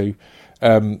speak to,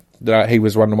 that he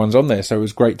was one of the ones on there. So it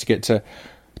was great to get to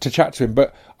chat to him.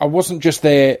 But I wasn't just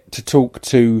there to talk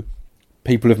to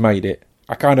people who've made it.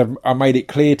 I made it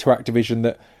clear to Activision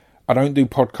that I don't do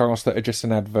podcasts that are just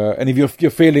an advert. And if you're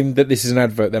feeling that this is an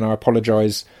advert, then I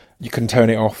apologise. You can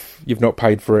turn it off. You've not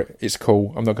paid for it. It's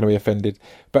cool. I'm not going to be offended.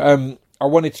 But I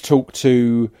wanted to talk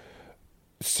to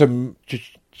some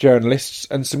journalists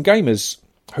and some gamers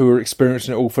who are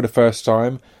experiencing it all for the first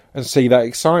time and see that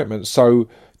excitement. So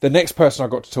the next person I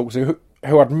got to talk to,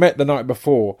 who I'd met the night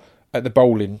before at the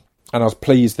bowling, and I was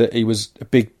pleased that he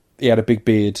had a big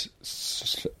beard,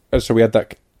 so we had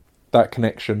that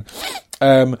connection.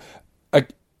 A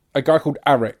guy called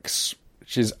Arekkz,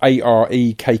 which is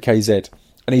Arekkz,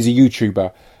 and he's a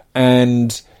YouTuber.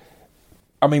 And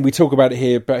we talk about it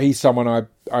here, but he's someone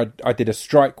I did a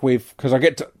strike with because I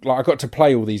got to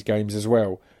play all these games as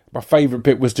well. My favourite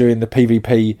bit was doing the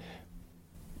PvP,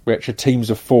 which are teams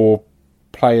of 4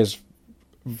 players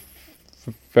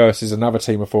versus another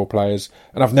team of 4 players,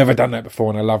 and I've never done that before,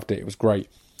 and I loved it. It was great.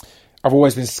 I've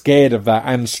always been scared of that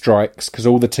and strikes because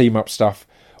all the team up stuff,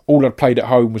 all I'd played at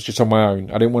home was just on my own.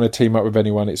 I didn't want to team up with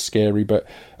anyone. It's scary, but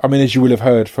as you will have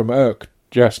heard from Erk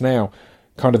just now,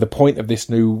 kind of the point of these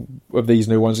new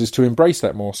ones is to embrace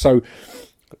that more. So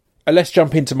let's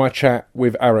jump into my chat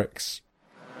with Arekkz.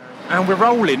 And we're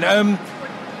rolling.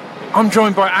 I'm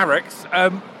joined by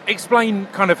Arekkz. Explain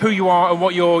kind of who you are and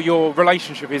what your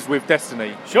relationship is with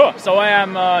Destiny. Sure. So I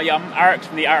am I'm Arekkz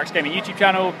from the Arekkz Gaming YouTube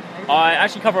channel. I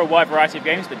actually cover a wide variety of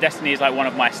games, but Destiny is like one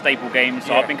of my staple games.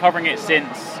 So I've been covering it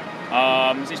since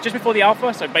just before the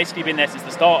alpha. So basically been there since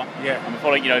the start. Yeah. I'm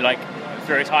following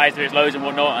through its highs, through its lows, and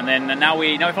whatnot. And then now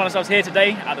we find ourselves here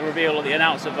today at the reveal or the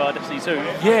announce of Destiny 2.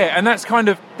 Yeah, and that's kind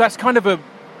of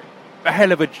a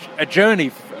hell of a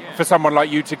journey for someone like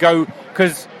you to go,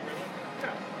 because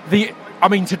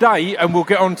today, and we'll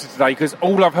get on to today, because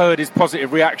all I've heard is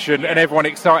positive reaction and everyone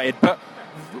excited, but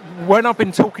when I've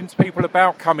been talking to people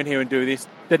about coming here and doing this,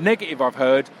 the negative I've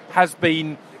heard has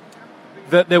been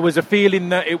that there was a feeling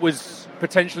that it was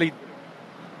potentially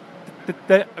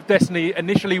Destiny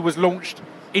initially was launched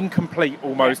incomplete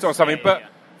almost, or something. But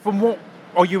from what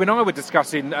you and I were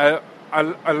discussing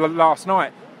last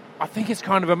night, I think it's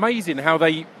kind of amazing how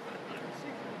they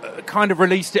kind of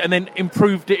released it and then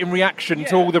improved it in reaction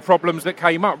to all the problems that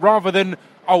came up, rather than,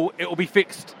 it'll be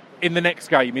fixed in the next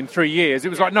game in 3 years. It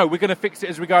was like, no, we're going to fix it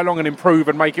as we go along and improve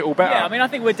and make it all better. Yeah, I mean, I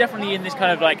think we're definitely in this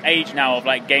kind of like age now of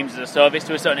like games as a service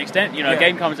to a certain extent. You know, a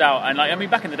game comes out and like, I mean,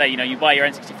 back in the day, you know, you buy your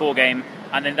N64 game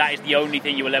and then that is the only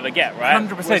thing you will ever get, right?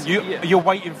 100%. You're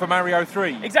waiting for Mario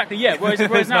 3. Exactly, yeah.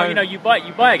 Whereas now, you know, you buy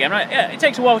a game, right? Yeah, it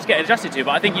takes a while to get adjusted to,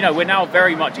 but I think, you know, we're now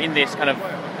very much in this kind of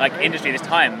like industry, this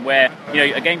time where, you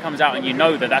know, a game comes out and you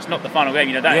know that that's not the final game,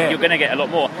 you know, that you're going to get a lot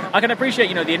more. I can appreciate,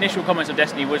 you know, the initial comments of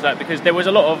Destiny was like, because there was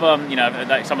a lot of, you know,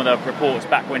 like some of the reports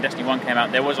back when Destiny 1 came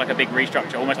out, there was like a big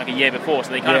restructure almost like a year before,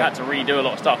 so they kind of had to redo a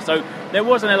lot of stuff. So there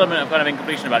was an element of kind of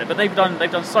incompletion about it, but they've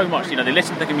done so much, you know, they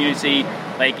listened to the community,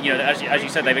 like, you know, as you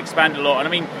said, they've expanded a lot. And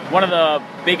I mean, one of the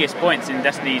biggest points in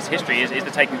Destiny's history is the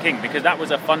Taken King, because that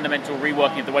was a fundamental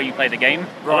reworking of the way you play the game.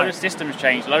 Right. A lot of systems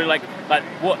changed. A lot of like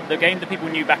what the game that people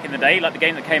knew back in the day, like the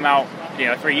game that came out, you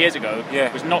know, 3 years ago,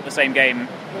 was not the same game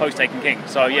post Taken King.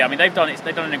 So yeah, I mean, they've done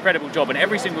an incredible job, and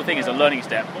every single thing is a learning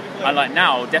step. And like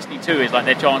now, Destiny 2 is like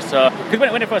their chance to,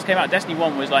 because when it first came out, Destiny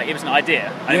 1 was like, it was an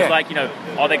idea, and it was like, you know,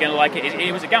 are they going to like it?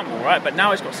 It was a gamble, right? But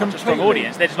now it's got such a strong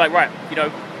audience. They're just like, right, you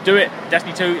know, do it.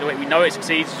 Destiny 2, we know it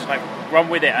succeeds. Just like run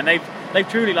with it, and they've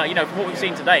truly, like, you know, from what we've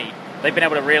seen today, they've been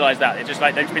able to realise that. It's just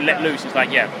like they've just been let loose. It's like,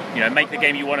 yeah, you know, make the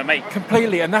game you want to make.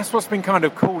 Completely, and that's what's been kind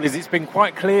of cool, is it's been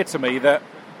quite clear to me that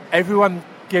everyone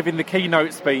giving the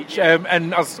keynote speech,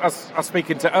 and I was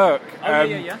speaking to Irk,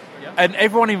 and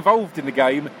everyone involved in the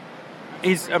game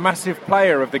is a massive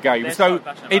player of the game.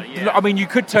 I mean, you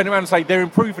could turn around and say they're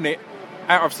improving it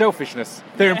out of selfishness.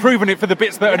 They're improving it for the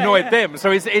bits that annoyed them.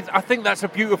 So I think that's a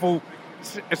beautiful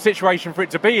situation for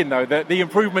it to be in, though, that the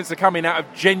improvements are coming out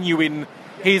of genuine,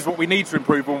 here's what we need to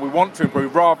improve and we want to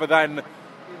improve, rather than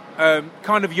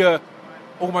kind of your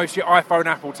iPhone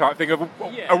Apple type thing of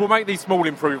we'll make these small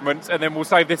improvements and then we'll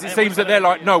save this. It seems that they're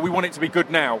like, no, we want it to be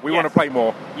good now. We want to play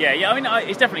more. I mean,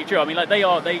 it's definitely true. I mean, like they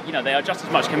are just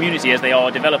as much community as they are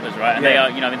developers, right? And they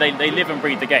are, you know, they live and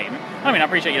breathe the game. I mean, I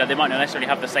appreciate, you know, they might not necessarily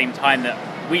have the same time that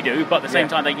we do, but at the same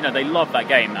time, they love that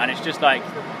game, and it's just like,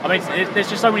 I mean, there's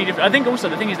just so many different. I think also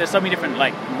the thing is, there's so many different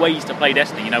like ways to play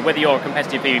Destiny. You know, whether you're a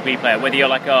competitive PvP player, whether you're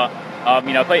like a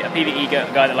PvE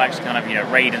guy that likes to kind of, you know,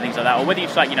 raid and things like that, or whether you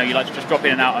just like, you know, you like to just drop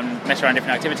in and out and mess around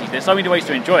different activities. There's so many ways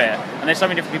to enjoy it, and there's so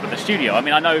many different people at the studio. I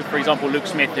mean, I know, for example, Luke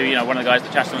Smith, who, you know, one of the guys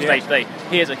that chatted on stage today,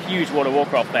 he is a huge World of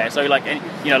Warcraft player. So like,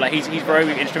 you know, like he's very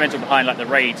instrumental behind like the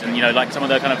raids and, you know, like some of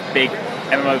the kind of big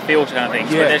MMO field kind of things.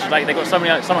 But there's just, like, they've got so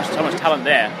much talent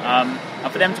there.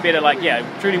 And for them to be able to, like,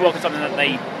 truly work on something that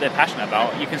they're passionate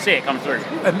about, you can see it come through.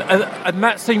 And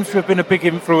that seems to have been a big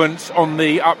influence on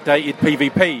the updated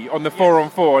PvP, on the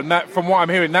 4-on-4, and that, from what I'm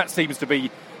hearing, that seems to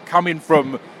be coming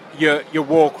from your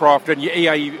Warcraft and your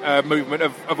EA movement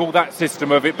of all that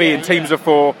system of it being teams of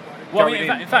 4. Well, I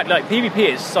mean, in fact, like, PvP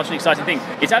is such an exciting thing.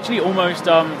 It's actually almost,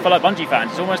 for like Bungie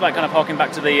fans, it's almost like kind of harking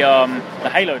back to the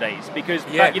Halo days, because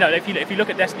you know, if you look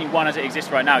at Destiny 1 as it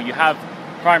exists right now, you have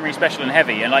primary, special, and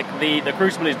heavy, and like the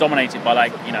Crucible is dominated by,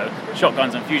 like, you know,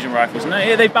 shotguns and fusion rifles, and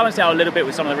they've balanced it out a little bit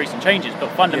with some of the recent changes, but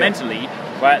fundamentally,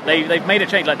 right, they've made a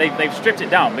change, like they've stripped it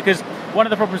down, because one of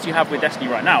the problems you have with Destiny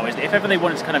right now is that if ever they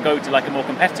wanted to kind of go to like a more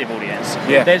competitive audience,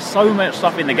 there's so much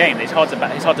stuff in the game that it's hard to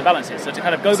balance it. So to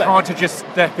kind of go it's back, hard to just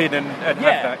step in and have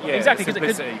that. Yeah, exactly.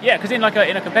 Because in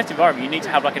a competitive environment, you need to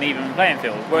have like an even playing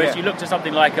field. Whereas you look to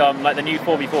something like the new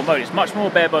 4v4 mode, it's much more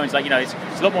bare bones. Like, you know, it's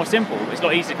a lot more simple. It's a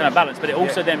lot easier to kind of balance, but it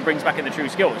also then brings back in the true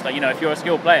skills. Like, you know, if you're a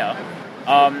skilled player,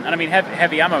 and I mean,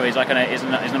 heavy ammo is like is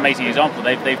an amazing example.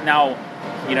 They've now,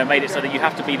 you know, made it so that you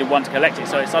have to be the one to collect it.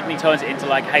 So it suddenly turns it into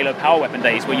like Halo power weapon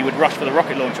days, where you would rush for the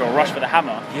rocket launcher or rush for the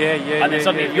hammer. And then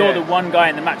suddenly, if you're the one guy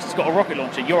in the match that's got a rocket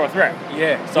launcher, you're a threat.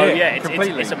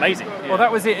 It's amazing. Well,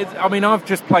 that was it. I mean, I've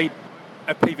just played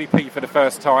a PvP for the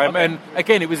first time, and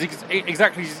again, it was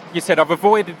exactly as you said. I've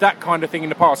avoided that kind of thing in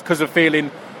the past because of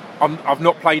feeling I've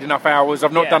not played enough hours,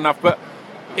 I've not done enough. But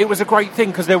it was a great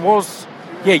thing because there was,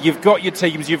 you've got your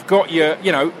teams, you've got your,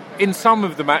 you know. In some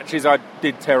of the matches I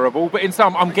did terrible, but in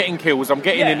some I'm getting kills, I'm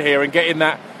getting in here and getting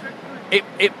that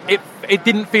it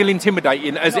didn't feel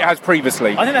intimidating as it has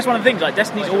previously. I think that's one of the things. Like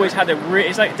Destiny's always had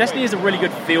it's like Destiny is a really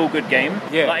good feel-good game.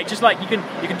 Yeah. Like just like you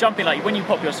can jump in, like when you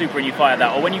pop your super and you fire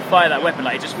that, or when you fire that weapon,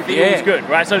 like it just feels good,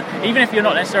 right? So even if you're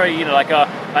not necessarily like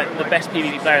the best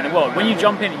PvP player in the world, when you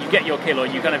jump in and you get your kill, or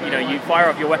you kind of you fire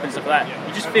off your weapons and stuff like that,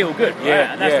 you just feel good, right?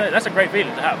 Yeah. And that's a great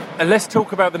feeling to have. And let's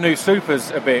talk about the new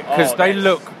supers a bit, because they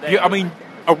look. I mean,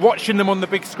 watching them on the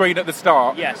big screen at the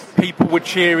start, people were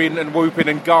cheering and whooping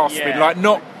and gasping, like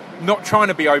not trying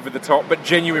to be over the top, but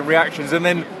genuine reactions. And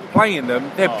then playing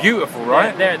them, they're beautiful,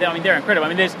 right? They're incredible.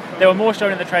 I mean, there were more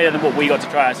shown in the trailer than what we got to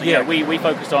try. So we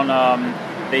focused on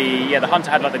the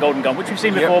Hunter had like the golden gun, which we've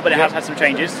seen before, but it has had some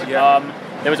changes.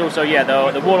 There was also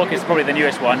the Warlock is probably the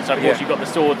newest one. So of course you've got the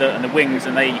sword and the wings,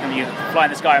 and you can fly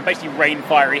in the sky and basically rain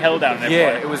fiery hell down.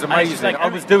 It was amazing. I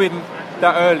was doing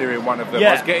that earlier in one of them.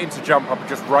 I was getting to jump up and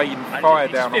just rain fire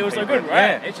down. It feels so good,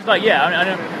 right? It's just like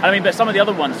I mean, but some of the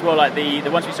other ones as well, like the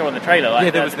ones we saw on the trailer,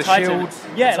 like there was the Titan, shields,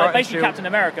 like basically shield. Captain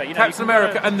America. Captain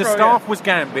America, and the staff was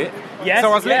Gambit. Yes,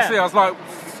 so I was like,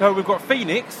 so we've got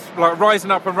Phoenix like rising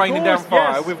up and raining down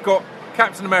fire. Yes. We've got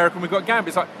Captain America and we've got Gambit.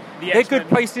 It's like they're good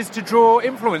places to draw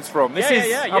influence from. This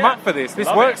is I'm up for this. This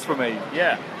works for me.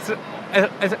 Yeah. So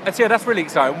that's really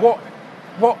exciting. What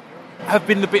have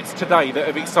been the bits today that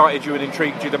have excited you and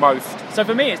intrigued you the most? So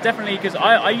for me, it's definitely because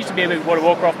I used to be a big World of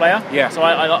Warcraft player. Yeah. So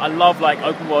I love like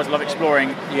open worlds, I love exploring.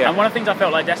 Yeah. And one of the things I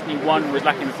felt like Destiny 1 was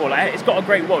lacking before, like it's got a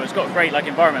great world, it's got a great like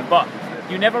environment, but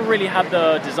you never really had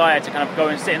the desire to kind of go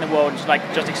and sit in the world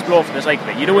and just explore for the sake of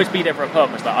it. You'd always be there for a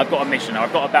purpose. Like I've got a mission, or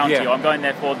I've got a bounty, or I'm going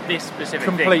there for this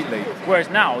specific thing. Whereas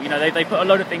now, they put a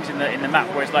load of things in the map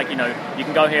where it's like you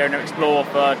can go here and explore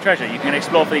for treasure. You can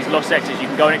explore for these lost sectors. You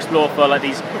can go and explore for like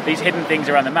these hidden things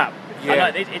around the map. Yeah.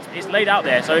 And, it's laid out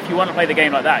there. So if you want to play the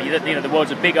game like that, the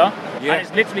worlds are bigger. Yeah. And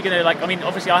it's literally going to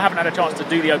obviously I haven't had a chance to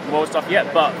do the open world stuff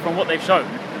yet, but from what they've shown,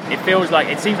 it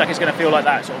seems like it's going to feel like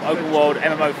that sort of open world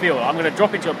MMO feel. I'm going to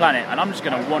drop into a planet and I'm just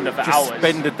going to wander for hours.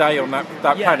 Spend a day on that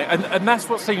planet. And that's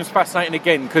what seems fascinating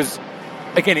again, because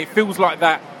again, it feels like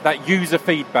that user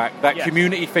feedback, that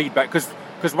community feedback,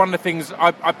 because one of the things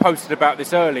I posted about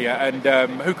this earlier,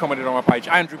 and who commented on my page,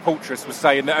 Andrew Poultris was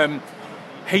saying that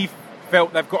he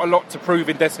felt they've got a lot to prove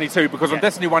in Destiny 2, because on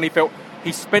Destiny 1 he felt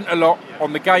he spent a lot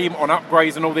on the game, on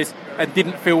upgrades and all this, and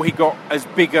didn't feel he got as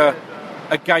big a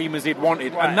game as he'd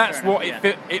wanted. And that's what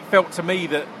it felt to me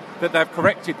that they've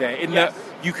corrected there, in that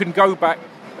you can go back,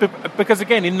 because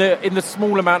again, in the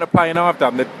small amount of playing I've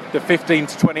done, the 15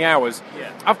 to 20 hours,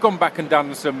 I've gone back and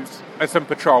done some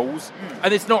patrols,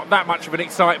 and it's not that much of an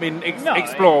excitement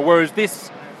explore, whereas this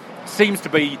seems to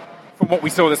be, from what we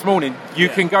saw this morning, you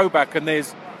can go back and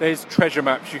there's treasure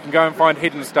maps, you can go and find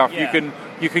hidden stuff, you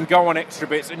can go on extra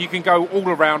bits, and you can go all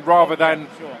around, rather than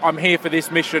I'm here for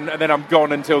this mission and then I'm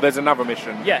gone until there's another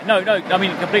mission. No, I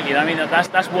mean completely. I mean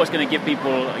that's what's going to give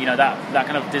people that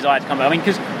kind of desire to come back. I mean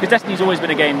because Destiny's always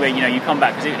been a game where you come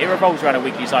back, because it revolves around a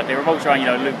weekly cycle, it revolves around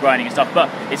loot grinding and stuff.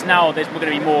 But it's now we're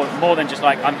going to be more than just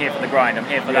like I'm here for the grind, I'm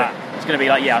here for that. It's going to be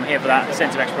like I'm here for that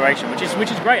sense of exploration, which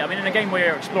is great. I mean in a game where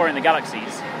you're exploring the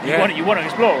galaxies, you want to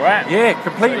explore, right? Yeah,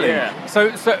 completely.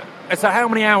 So how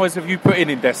many hours have you put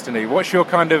in Destiny? What's your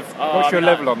what's your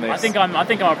level on this? I think I'm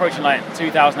approaching like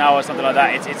 2,000 hours, something like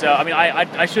that. It's I mean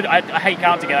I hate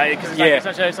counting it because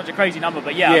it's such a crazy number.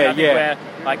 But I think where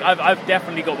like I've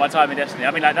definitely got my time in Destiny.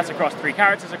 I mean like that's across 3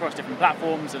 characters, across different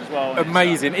platforms as well.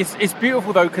 Amazing. It's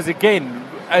beautiful though, because again,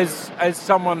 as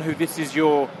someone who this is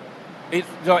it's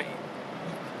like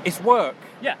it's work.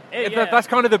 That's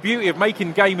kind of the beauty of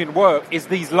making gaming work, is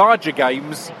these larger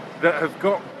games that have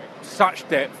got such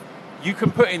depth. You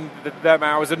can put in them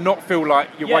hours and not feel like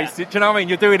you're wasted. Do you know what I mean?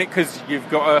 You're doing it because you've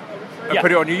got to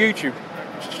put it on your YouTube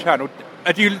channel.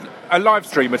 Do you a live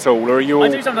stream at all, or are you? I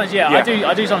do sometimes.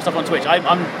 I do some stuff on Twitch.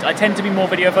 I tend to be more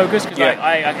video focused, because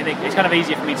I think it's kind of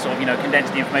easier for me to sort of condense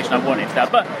the information I want into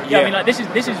that. But I mean like this is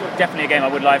definitely a game I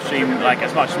would live stream like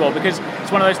as much as well, because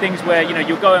it's one of those things where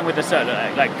you're going with a certain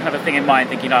like kind of a thing in mind,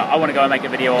 thinking I want to go and make a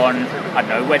video on I don't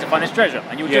know where to find this treasure,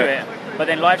 and you'll do it. But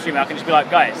then live streaming, I can just be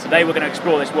like, guys, today we're going to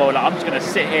explore this world. Like, I'm just going to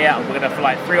sit here and we're going to, for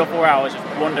like 3 or 4 hours, just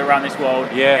wander around this world.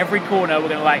 Every corner, we're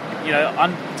going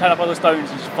to turn up all the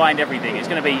stones and just find everything. It's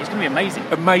going to be amazing.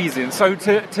 Amazing. So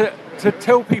to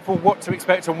tell people what to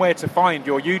expect and where to find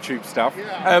your YouTube stuff,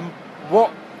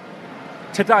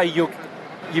 today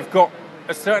you've got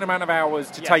a certain amount of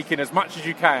hours to take in as much as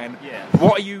you can.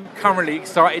 What are you currently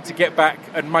excited to get back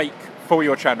and make for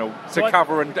your channel to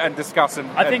cover and discuss?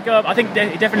 I think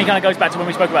it definitely kind of goes back to when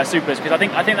we spoke about supers, because I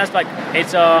think that's like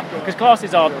it's because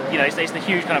classes are it's the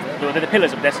huge kind of the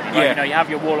pillars of Destiny, right? You have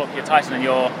your Warlock, your Titan, and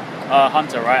your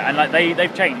Hunter, right? And like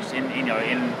they've changed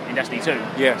in Destiny 2.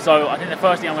 Yeah. So I think the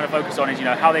first thing I'm going to focus on is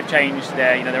how they've changed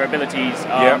their abilities,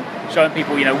 showing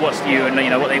people what's new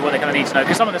and what they kind of need to know,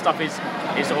 because some of the stuff is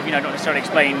sort of not necessarily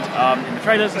explained in the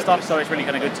trailers and stuff. So it's really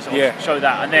kind of good to sort of show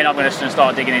that. And then I'm going to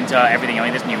start digging into everything. I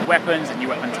mean, there's new weapons and new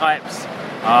weapon types.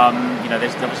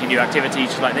 There's obviously new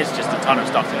activities like this, just a ton of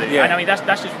stuff to do. Yeah. And I mean, that's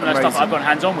just from the stuff I've gone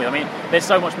hands on with. I mean, there's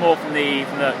so much more from the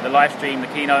live stream, the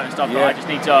keynote and stuff that I just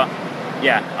need to.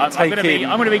 I'm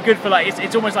going to be good for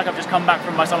it's almost like I've just come back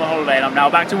from my summer holiday and I'm now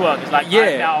back to work. It's like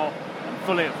I'm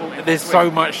fully there's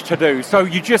so much to do. So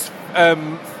you just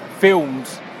filmed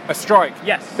a strike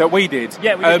that we did.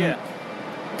 Yeah, we did.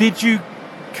 Did you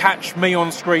catch me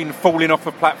on screen falling off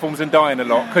of platforms and dying a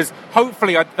lot? Because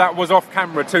hopefully that was off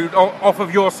camera too, off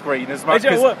of your screen as much.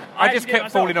 Because I just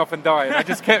kept falling off and dying. I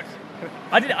just kept.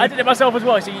 I did it myself as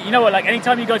well. So you know what? Like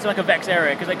anytime you go to like a Vex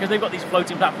area, because they've got these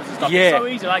floating platforms and stuff, it's so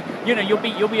easy. Like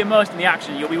you'll be immersed in the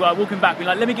action. You'll be walking back, be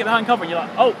like, let me get behind cover, and you're like,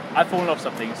 oh, I've fallen off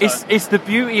something. So. It's the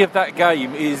beauty of that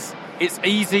game is it's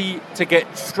easy to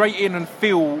get straight in and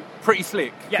feel pretty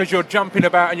slick because you're jumping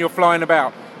about and you're flying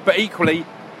about, but equally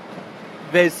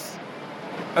there's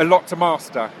a lot to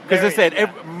master. Because as I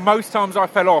said, most times I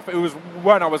fell off, it was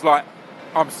when I was like,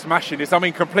 I'm smashing this, I'm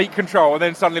in complete control, and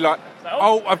then suddenly like,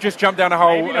 I've just jumped down a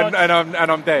hole and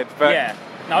I'm dead. But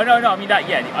no. I mean that.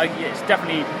 It's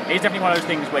definitely one of those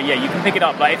things where you can pick it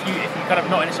up. Like if you kind of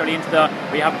not necessarily into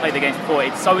where you haven't played the games before,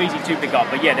 it's so easy to pick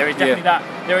up. But there is definitely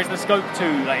that. There is the scope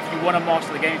to like if you want to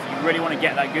master the game, if you really want to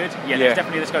get that good. There's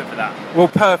definitely the scope for that. Well,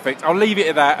 perfect. I'll leave it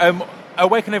at that.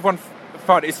 Where can everyone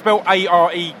find it? It's spelled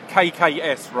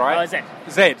AREKKS, right? Z.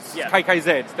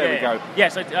 KKZ. There we go. Yeah,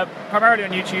 so primarily on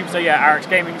YouTube. So Arex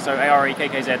Gaming. So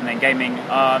AREKKZ and then gaming.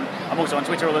 I'm also on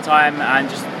Twitter all the time and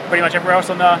just pretty much everywhere else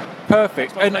on the.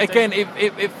 Perfect. And again,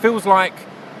 it feels like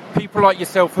people like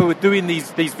yourself who are doing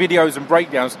these videos and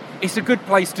breakdowns, it's a good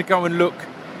place to go and look,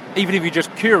 even if you're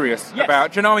just curious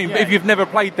about. Do you know what I mean? If you've never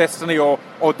played Destiny or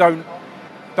don't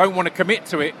want to commit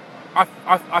to it,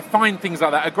 I find things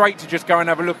like that are great to just go and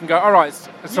have a look and go, all right,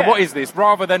 so what is this?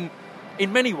 Rather than,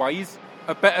 in many ways,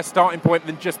 a better starting point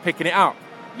than just picking it up.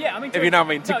 Yeah, I mean, if you know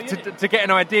what I mean, to get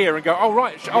an idea and go,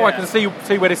 I can see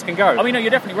where this can go. I mean, no,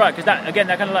 you're definitely right, because that kind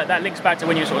of like that links back to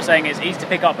when you were sort of saying it's easy to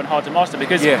pick up and hard to master,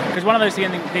 because one of those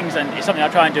things, and it's something I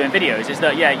try and do in videos, is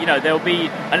that there'll be,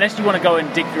 unless you want to go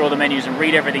and dig through all the menus and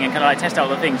read everything and kind of like test out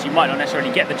all the things, you might not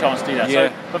necessarily get the chance to do that. So,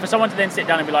 but for someone to then sit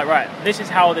down and be like, right, this is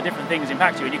how the different things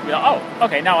impact you, and you can be like, oh,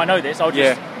 okay, now I know this, I'll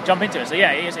just jump into it. So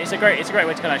it's a great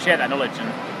way to kind of share that knowledge.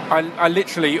 And I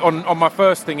literally on my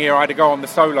first thing here, I had to go on the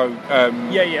solo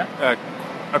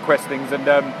quest things, and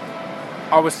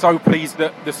I was so pleased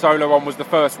that the solo one was the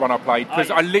first one I played,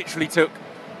 because I literally took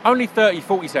only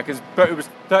 30-40 seconds, but it was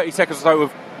 30 seconds or so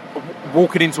of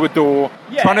walking into a door,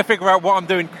 trying to figure out what I'm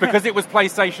doing, because it was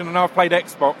PlayStation and I've played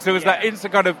Xbox. It was that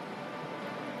instant kind of,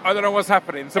 I don't know what's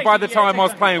happening. So by the time I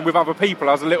was playing with other people,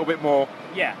 I was a little bit more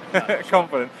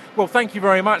confident. Well, thank you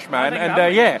very much, man, and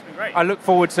I look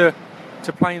forward to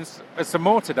playing some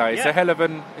more today. It's a hell of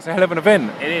an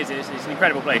event. It is. It's an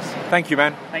incredible place. Thank you,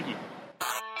 man. Thank you.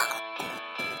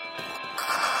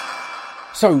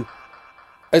 So,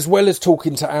 as well as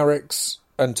talking to Arex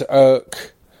and to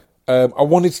Irk, I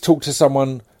wanted to talk to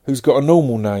someone who's got a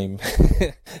normal name.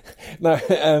 No,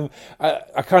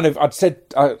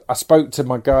 I spoke to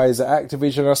my guys at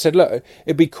Activision. I said, look,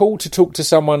 it'd be cool to talk to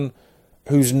someone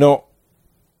who's not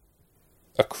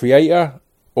a creator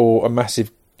or a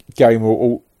massive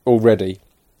gamer already.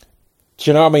 Do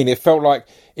you know what I mean? It felt like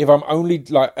if I'm only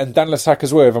and Dan Lassac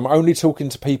as well, if I'm only talking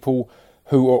to people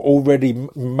who are already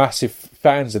massive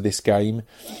fans of this game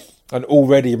and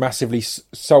already massively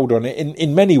sold on it,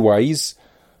 in many ways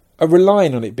are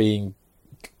relying on it being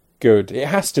good. It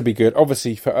has to be good,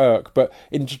 obviously, for Irk, but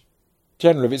in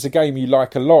general, if it's a game you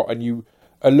like a lot and you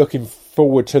are looking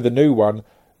forward to the new one,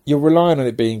 you're relying on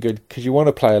it being good because you want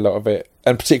to play a lot of it,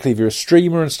 and particularly if you're a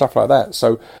streamer and stuff like that.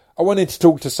 So I wanted to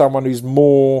talk to someone who's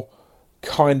more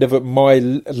kind of at my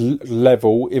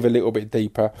level, if a little bit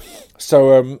deeper.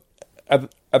 So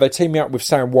they teamed me up with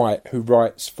Sam White, who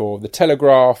writes for The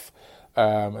Telegraph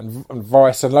and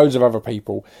Vice and loads of other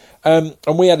people. And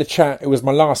we had a chat. It was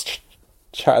my last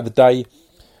chat of the day,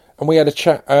 and we had a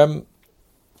chat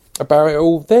about it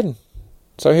all then.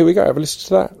 So here we go. Have a listen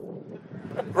to that.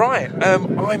 Right,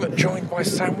 I'm joined by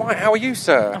Sam White. How are you,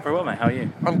 sir? I'm very well, mate. How are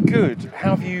you? I'm good.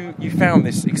 How have you found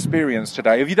this experience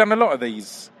today? Have you done a lot of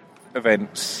these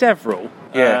events? Several.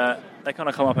 Yeah. They kind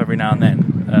of come up every now and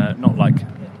then. Not like,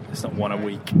 it's not one a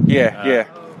week. Yeah.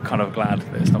 kind of glad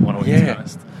that it's not one a week, to be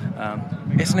honest.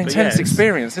 It's an intense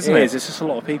experience, isn't it? It's just a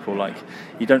lot of people. Like,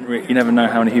 you never know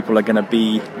how many people are going to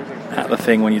be at the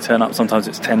thing when you turn up. Sometimes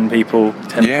it's 10 people,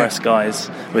 10 press guys.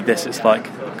 With this, it's like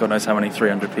God knows how many,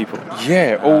 300 people.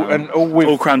 Yeah,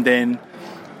 all crammed in,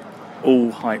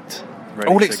 all hyped,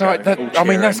 all excited.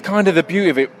 That's kind of the beauty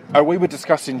of it. We were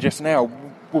discussing just now.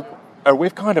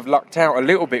 We've kind of lucked out a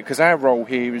little bit because our role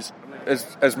here is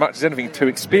as much as anything to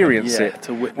experience it.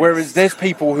 To witness. Whereas there's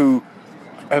people who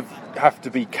have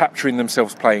to be capturing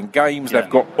themselves playing games. They've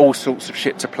got all sorts of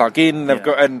shit to plug in.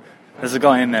 There's a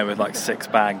guy in there with like 6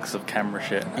 bags of camera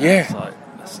shit. Yeah,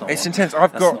 it's intense.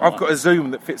 I've got a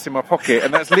Zoom that fits in my pocket,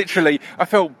 and that's literally. I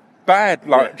felt bad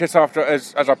just after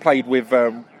as I played with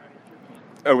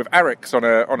Arix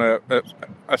on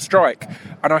a strike,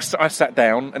 and I sat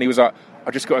down, and he was like, I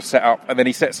just got to set up, and then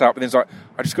he sets up, and then he's like,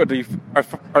 I just got to do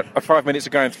 5 minutes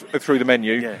of going through the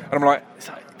menu, and I'm like,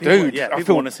 dude, I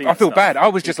feel bad. I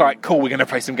was just like, cool, we're going to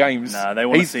play some games. No, they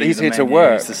want to see he's the here menus, to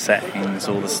work. the settings,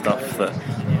 all the stuff that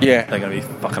they're going to be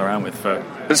fucking around with for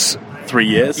 3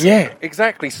 years. Yeah,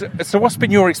 exactly. So what's been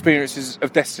your experiences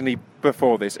of Destiny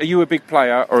before this? Are you a big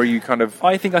player, or are you kind of?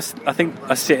 I think I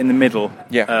sit in the middle.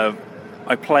 Yeah.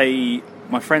 I play.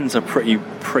 My friends are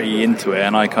pretty into it,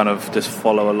 and I kind of just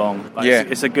follow along.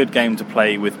 It's a good game to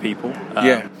play with people.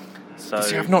 So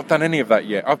see, I've not done any of that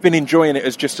yet. I've been enjoying it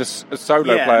as just a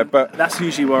solo player, but that's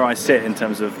usually where I sit in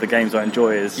terms of the games I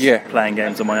enjoy is playing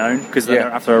games on my own, because I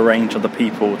don't have to arrange other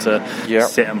people to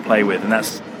sit and play with, and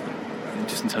that's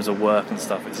just in terms of work and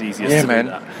stuff. It's easiest to do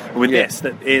that. With this,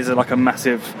 that is like a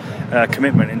massive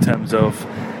commitment in terms of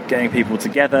getting people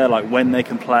together, like when they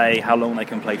can play, how long they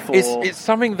can play for. It's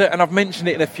something that, and I've mentioned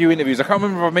it in a few interviews. I can't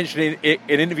remember if I've mentioned it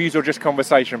in interviews or just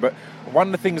conversation, but one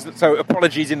of the things that, so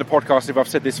apologies in the podcast if I've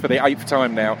said this for the 8th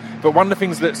time now, but one of the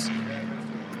things that's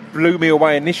blew me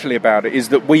away initially about it is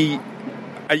that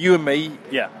you and me,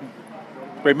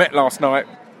 we met last night,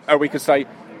 we could say,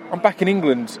 I'm back in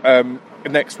England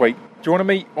next week. Do you want to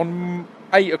meet on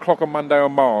 8 o'clock on Monday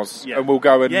on Mars, and we'll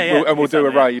go and we'll do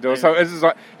a raid or so? It's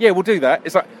like, we'll do that.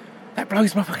 It's like, that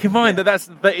blows my fucking mind that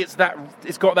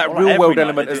it's got that real world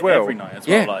element as well. Every night as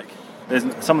well. Like, there's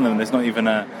some of them. There's not even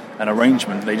an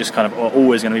arrangement. They just kind of are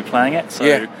always going to be playing it. So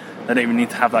they don't even need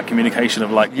to have that communication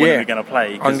of like, when are we going to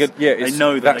play? They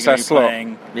know that they're going to be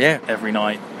playing every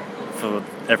night for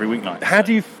every weeknight. How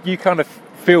do you kind of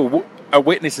feel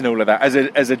witnessing all of that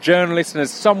as a journalist and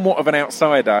as somewhat of an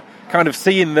outsider, kind of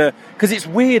seeing because it's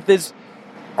weird.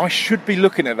 I should be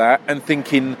looking at that and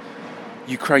thinking,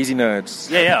 you crazy nerds.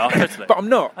 Totally. But I'm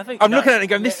not. I'm looking at it and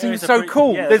going, this seems so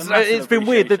cool. It's been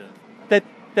weird.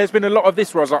 There's been a lot of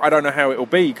this where I was like, I don't know how it'll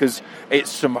be, because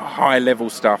it's some high level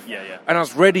stuff. And I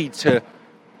was ready to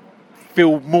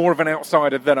feel more of an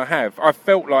outsider than I have. I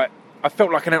felt like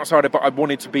an outsider, but I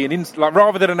wanted to be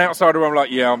rather than an outsider where I'm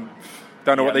like,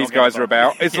 don't know what these guys are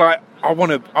about. It's like, I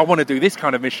want to do this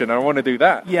kind of mission, and I want to do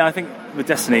that. Yeah, I think with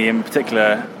Destiny in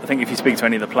particular, I think if you speak to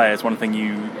any of the players, one thing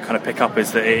you kind of pick up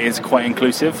is that it is quite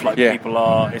inclusive. Like, people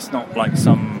are, it's not like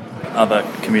some other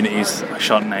communities I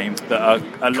shan't name that are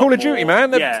a lot Call of Duty,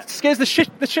 man. That scares the shit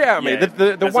out of me.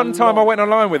 The one time I went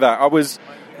online with that, I was,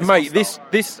 mate,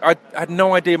 I had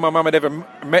no idea my mum had ever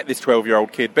met this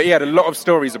 12-year-old kid, but he had a lot of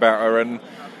stories about her, and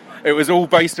it was all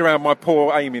based around my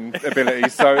poor aiming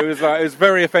abilities, so it was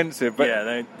very offensive.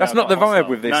 But that's not the vibe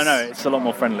with this. No, it's a lot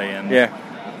more friendly, and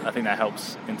I think that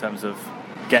helps in terms of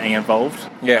getting involved.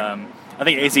 I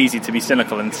think it is easy to be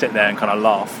cynical and sit there and kind of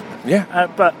laugh.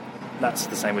 But that's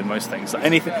the same with most things. Like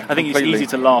anything, I think it's easy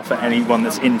to laugh at anyone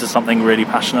that's into something really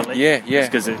passionately.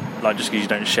 Just because you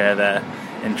don't share their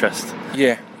interest.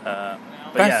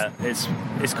 But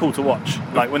it's cool to watch.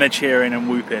 Like when they're cheering and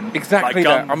whooping. Exactly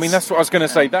like that. I mean, that's what I was going to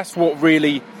say. That's what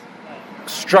really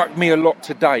struck me a lot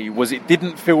today. Was it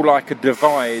didn't feel like a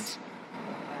divide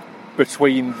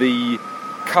between the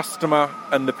customer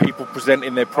and the people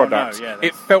presenting their product.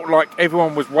 It felt like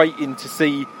everyone was waiting to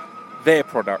see their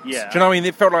product. Do you know what I mean?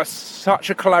 It felt like such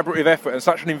a collaborative effort and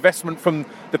such an investment from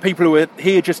the people who were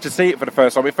here just to see it for the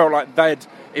first time. It felt like they'd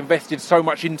invested so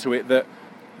much into it that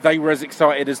they were as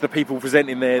excited as the people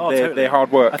presenting their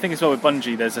hard work. I think as well with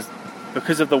Bungie,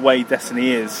 because of the way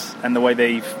Destiny is and the way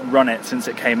they've run it since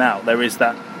it came out, there is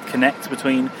that connect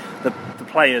between the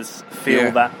players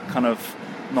feel that kind of,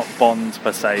 not bond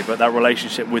per se, but that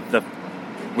relationship with the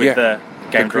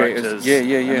game directors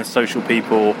and the social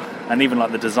people, and even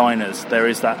like the designers. There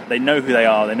is that, they know who they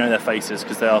are, they know their faces,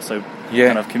 because they are so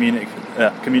kind of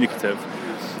communicative.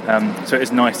 So it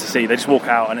is nice to see. They just walk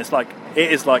out and it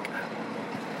is like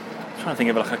I'm trying to think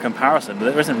of like a comparison, but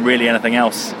there isn't really anything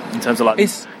else in terms of like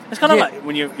it's kind of like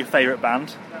when your favourite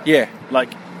band.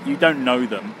 Like you don't know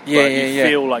them, but you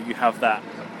feel like you have that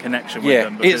connection with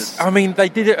them. Because they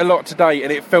did it a lot today,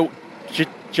 and it felt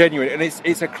genuine, and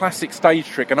it's a classic stage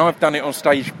trick, and I've done it on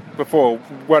stage before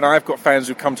when I've got fans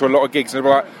who come to a lot of gigs and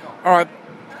they're like, all right,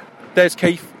 there's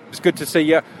Keith, it's good to see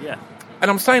you. Yeah. And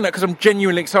I'm saying that because I'm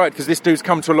genuinely excited because this dude's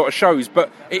come to a lot of shows,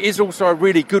 but it is also a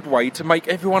really good way to make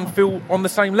everyone feel on the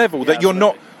same level, that you're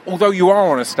not, although you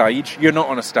are on a stage, you're not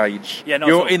on a stage. Yeah,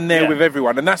 you're in there with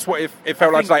everyone, and that's what it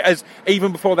felt like today. As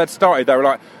even before they'd started, they were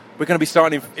like, we're going to be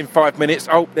starting in 5 minutes.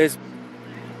 Oh, there's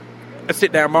a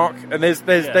sit down mark, and there's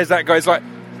that guy. It's like,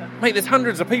 mate, there's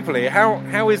hundreds of people here.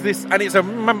 How is this? And it's a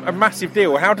massive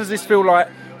deal. How does this feel like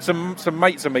some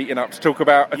mates are meeting up to talk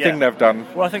about a thing they've done?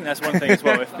 Well, I think that's one thing as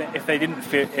well. If they didn't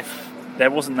feel, if there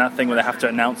wasn't that thing where they have to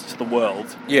announce to the world,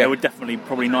 they would definitely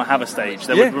probably not have a stage.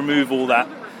 They would remove all that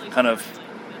kind of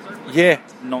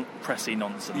non-pressy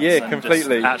nonsense. Yeah,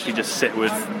 completely. Just sit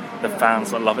with the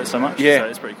fans that love it so much. Yeah. So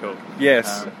it's pretty cool.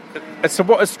 Yes. So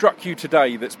what has struck you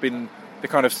today that's been the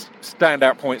kind of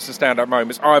standout points and standout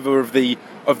moments, either of the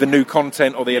new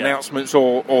content or the announcements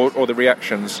or the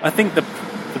reactions? I think the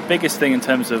biggest thing in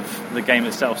terms of the game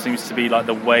itself seems to be like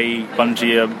the way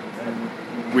Bungie are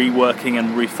reworking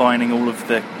and refining all of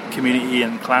the community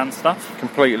and clan stuff.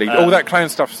 Completely. All that clan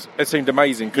stuff, it seemed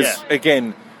amazing because,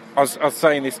 again, I was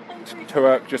saying this to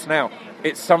Erk just now,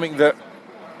 it's something that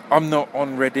I'm not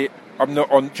on Reddit, I'm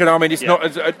not on, do you know what I mean? It's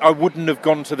not, I wouldn't have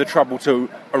gone to the trouble to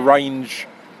arrange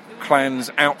clans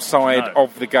outside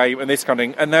of the game and this kind of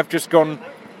thing, and they've just gone,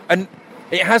 and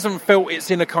it hasn't felt it's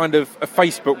in a kind of a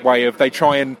Facebook way of they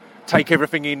try and take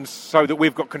everything in so that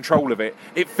we've got control of it.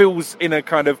 It feels in a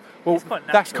kind of, well,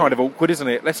 that's kind of awkward, isn't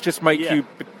it? Let's just make you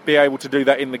be able to do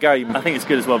that in the game. I think it's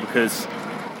good as well because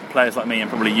players like me and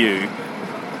probably you,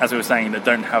 as we were saying, that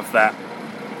don't have that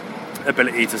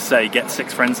ability to say get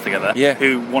 6 friends together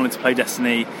who wanted to play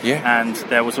Destiny, and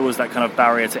there was always that kind of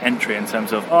barrier to entry in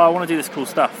terms of, I want to do this cool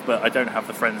stuff, but I don't have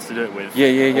the friends to do it with.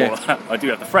 Or, I do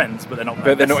have the friends, but they're not.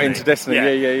 But they're not into Destiny.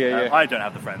 I don't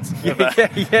have the friends.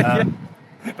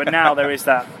 But now there is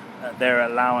that they're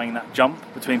allowing that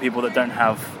jump between people that don't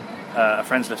have a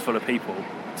friends list full of people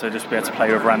to just be able to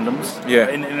play with randoms.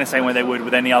 In the same way they would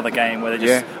with any other game where they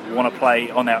just want to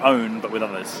play on their own but with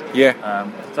others. So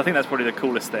I think that's probably the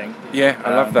coolest thing. I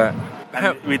love that.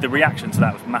 And with the reaction to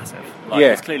that was massive.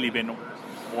 It's clearly been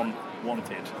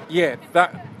wanted.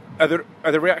 That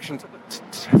the reaction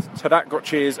to that got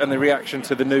cheers, and the reaction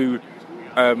to the new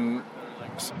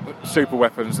super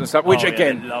weapons and stuff, which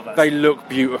again they look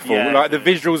beautiful. The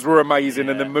visuals were amazing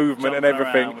and the movement and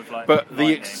everything, but the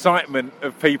excitement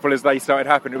of people as they started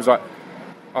happening, it was like,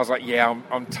 I was like,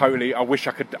 I'm totally, I wish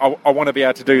I could, I want to be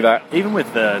able to do that. Even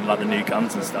with the new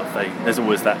guns and stuff, there's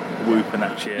always that whoop and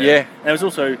that cheer. And there was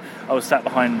also, I was sat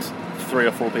behind 3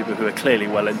 or 4 people who were clearly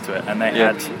well into it, and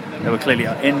they were clearly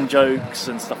in jokes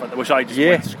and stuff like that, which I just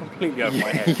went completely over my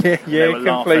head. They were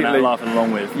laughing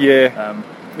along with.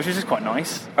 Which is just quite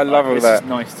nice. I love all that.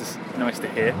 It's nice to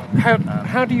hear.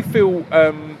 How do you feel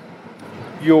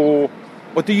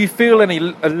or do you feel any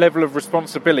level of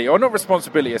responsibility, or not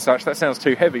responsibility as such, that sounds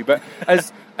too heavy, but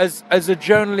as a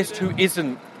journalist who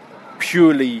isn't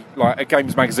purely like a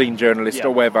games magazine journalist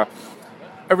or whatever,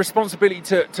 a responsibility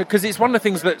to because it's one of the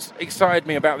things that's excited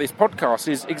me about this podcast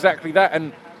is exactly that,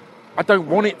 and I don't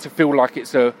want it to feel like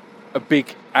it's a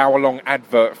big hour-long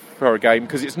advert for a game,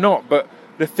 because it's not, but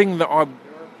the thing that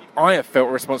I have felt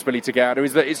a responsibility to get out of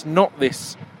is that it's not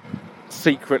this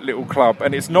secret little club,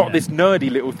 and it's not this nerdy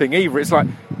little thing either. It's like,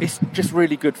 it's just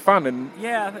really good fun. And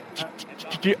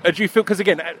do you feel, because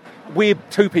again, we're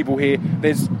 2 people here,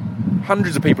 there's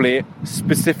hundreds of people here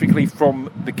specifically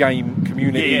from the game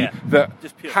community that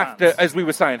have to, as we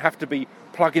were saying, have to be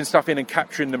plugging stuff in and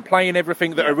capturing them, playing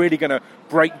everything, that are really going to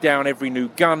break down every new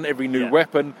gun, every new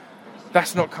weapon.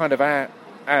 That's not kind of our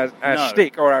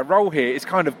shtick or our role here. It's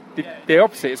kind of the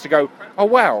opposite. It's to go, oh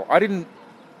wow,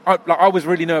 I was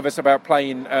really nervous about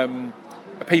playing a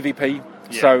PvP.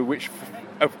 So which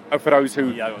for those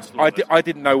who I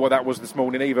didn't know what that was this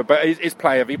morning either. But it's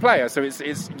player v player, so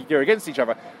it's you're against each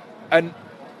other, and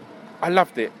I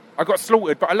loved it. I got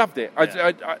slaughtered, but I loved it.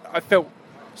 I felt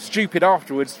stupid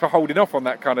afterwards for holding off on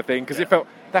that kind of thing, because it felt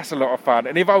that's a lot of fun.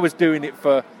 And if I was doing it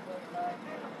for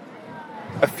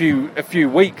a few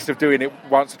weeks of doing it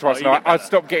once or twice a night, I'd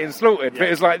stop getting slaughtered. But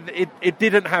it's like it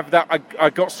didn't have that. I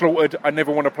got slaughtered. I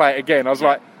never want to play it again. I was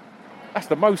like, that's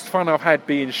the most fun I've had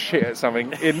being shit at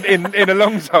something in a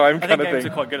long time. I think games are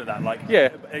quite good at that.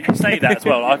 You say that as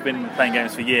well. I've been playing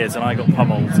games for years, and I got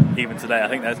pummeled even today. I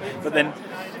think but then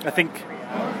I think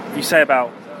you say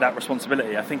about that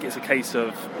responsibility. I think it's a case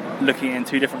of looking in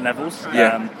two different levels.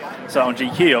 Yeah. So on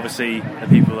GQ, obviously, the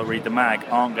people that read the mag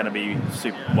aren't going to be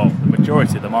the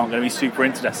majority of them aren't going to be super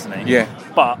into Destiny. Yeah.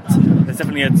 But there's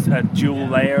definitely a dual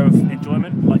layer of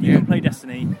enjoyment. Like, you can play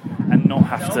Destiny and not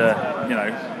have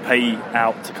to, pay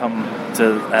out to come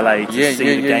to LA to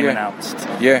see the game announced.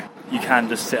 Yeah. You can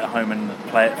just sit at home and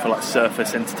play it for like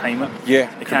surface entertainment. Yeah,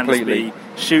 it can completely.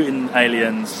 just be shooting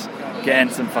aliens,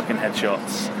 getting some fucking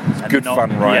headshots. It's good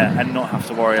fun, right? Yeah, and not have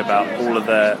to worry about all of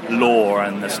the lore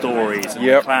and the stories and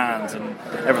the plans and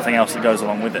everything else that goes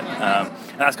along with it. And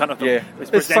that's kind of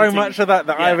There's so much of that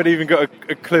I haven't even got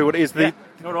a clue what it is. The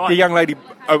young lady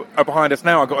behind us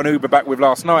now, I got an Uber back with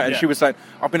last night, and she was saying,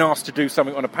 I've been asked to do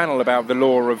something on a panel about the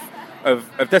lore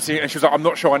of Destiny, and she was like, I'm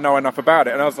not sure I know enough about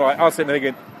it. And I was sitting there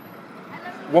thinking,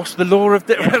 what's the lore of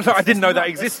Destiny? I didn't know that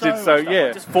existed. So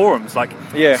just forums,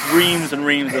 reams and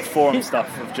reams of forum stuff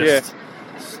of just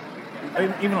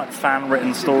even like fan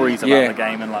written stories about the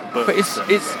game and like books. But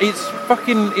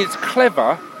it's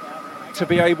clever to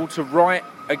be able to write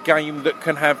a game that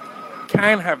can have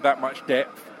that much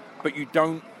depth, but you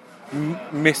don't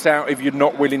miss out if you're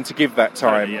not willing to give that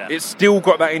time. It's still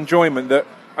got that enjoyment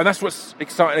and that's what's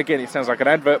exciting. Again, it sounds like an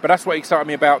advert, but that's what excited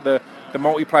me about the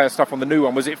multiplayer stuff on the new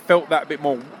one, was it felt that bit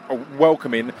more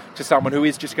welcoming to someone who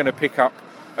is just going to pick up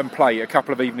and play a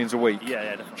couple of evenings a week.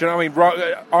 Yeah, definitely. Do you know what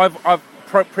I mean? I've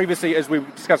previously, as we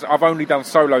discussed, I've only done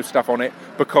solo stuff on it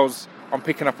because I'm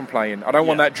picking up and playing. I don't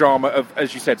want that drama of,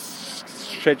 as you said,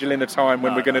 scheduling a time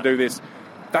when we're going to do this.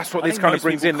 That's what this kind of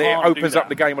brings in. It opens up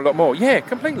the game a lot more. Yeah,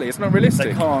 completely. It's not realistic.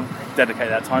 They can't dedicate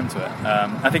that time to it.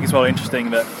 I think it's well interesting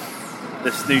that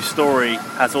this new story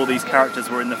has all these characters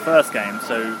who were in the first game,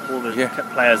 so all the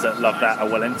players that love that are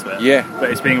well into it. Yeah. But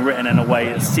it's being written in a way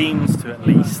that seems to at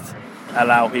least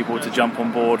allow people to jump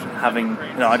on board having...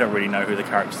 I don't really know who the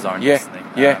characters are in Destiny.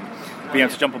 Being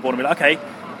able to jump on board and be like, okay,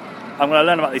 I'm going to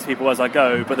learn about these people as I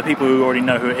go, but the people who already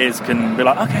know who it is can be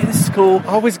like, okay, this is cool.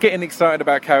 I was getting excited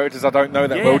about characters I don't know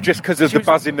that well just because of the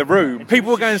buzz in the room.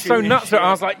 People were going so nuts at it. I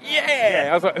was like,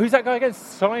 I was like, who's that guy again?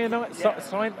 Cyanide?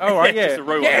 Oh, right, Just a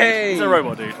robot dude. It's a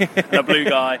robot dude. And a blue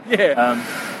guy.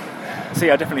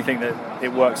 So I definitely think that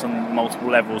it works on multiple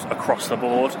levels across the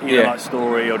board, either like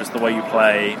story or just the way you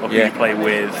play or who you play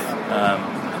with.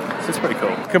 So it's pretty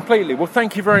cool. Completely. Well,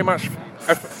 thank you very much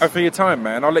for your time,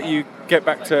 man. I'll let you get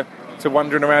back to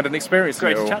wandering around and experiencing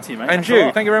it all. Great to chat to you, mate. And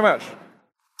you. Thank you very much.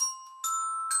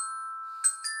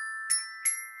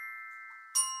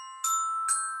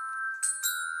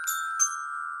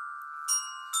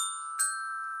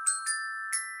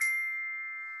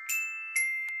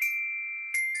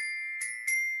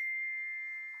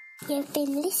 You've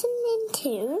been listening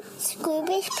to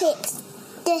Scroobius Pip's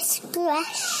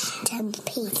Discretion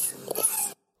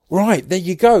Pieces. Right, there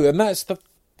you go. And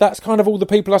that's kind of all the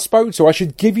people I spoke to. I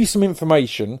should give you some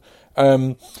information,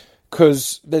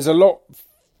 because there's a lot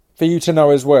for you to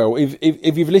know as well.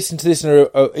 If you've listened to this and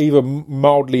are either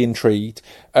mildly intrigued,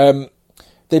 they're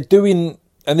doing,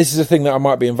 and this is a thing that I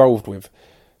might be involved with,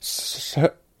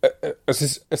 so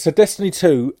Destiny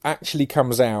 2 actually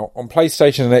comes out on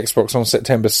PlayStation and Xbox on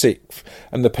September 6th,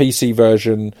 and the PC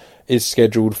version is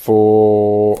scheduled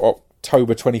for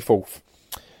October 24th.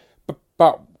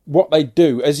 But what they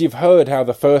do, as you've heard how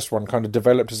the first one kind of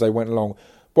developed as they went along,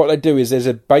 what they do is there's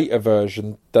a beta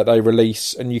version that they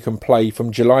release and you can play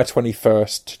from July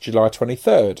 21st to July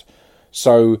 23rd.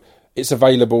 So it's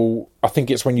available, I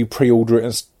think it's when you pre-order it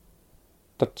and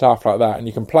stuff like that, and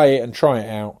you can play it and try it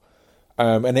out.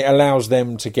 And it allows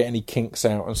them to get any kinks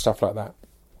out and stuff like that.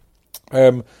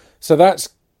 So that's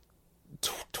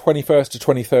 21st to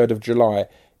 23rd of July.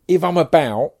 If I'm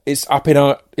about, it's up in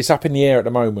the air at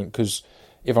the moment, because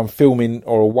if I'm filming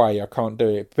or away, I can't do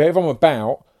it. But if I'm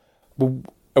about,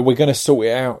 we're going to sort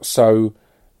it out so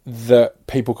that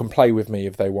people can play with me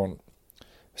if they want.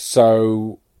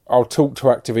 So I'll talk to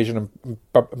Activision and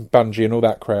Bungie and all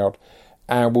that crowd,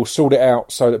 and we'll sort it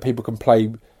out so that people can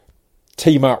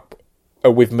team up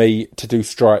with me to do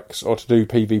strikes or to do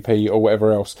PvP or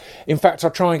whatever else. In fact, I'll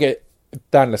try and get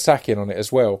Dan Lassak in on it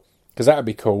as well, because that would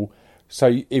be cool.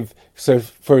 So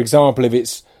for example, if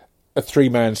it's a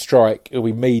 3-man strike, it'll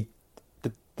be me,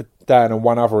 Dan, and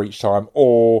one other each time.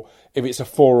 Or if it's a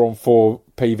 4-on-4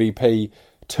 PvP,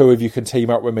 2 of you can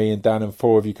team up with me and Dan, and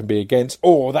 4 of you can be against.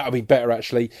 Or that would be better,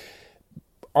 actually.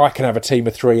 I can have a team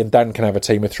of 3 and Dan can have a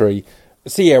team of 3.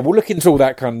 So yeah, we'll look into all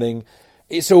that kind of thing.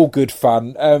 It's all good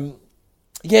fun.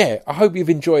 I hope you've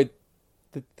enjoyed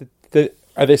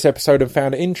this episode and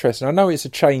found it interesting. I know it's a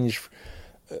change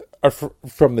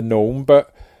from the norm,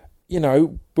 but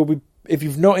we'll be If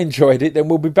you've not enjoyed it, then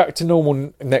we'll be back to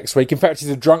normal next week. In fact,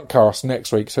 it's a drunk cast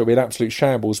next week, so it'll be an absolute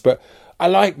shambles. But I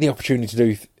like the opportunity to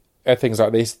do things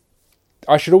like this.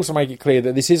 I should also make it clear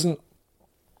that this isn't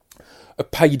a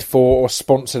paid-for or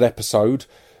sponsored episode.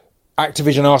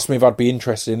 Activision asked me if I'd be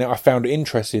interested in it. I found it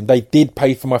interesting. They did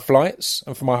pay for my flights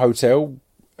and for my hotel,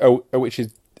 which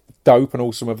is dope and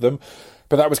awesome of them.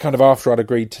 But that was kind of after I'd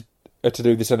agreed to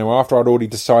do this anyway, after I'd already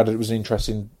decided it was an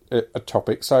interesting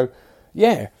topic. So,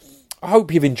 yeah, I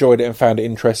hope you've enjoyed it and found it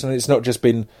interesting, and it's not just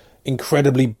been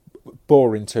incredibly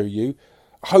boring to you.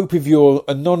 I hope if you're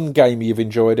a non-gamer you've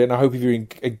enjoyed it, and I hope if you're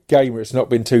a gamer it's not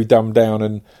been too dumbed down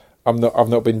and I've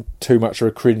not been too much of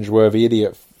a cringe-worthy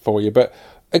idiot for you. But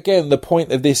again, the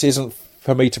point of this isn't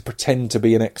for me to pretend to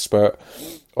be an expert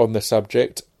on the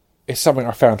subject. It's something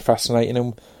I found fascinating,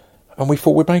 and we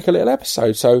thought we'd make a little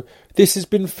episode. So this has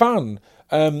been fun.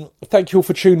 Thank you all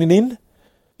for tuning in.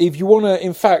 If you want to,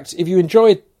 in fact, if you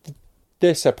enjoyed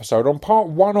this episode, on part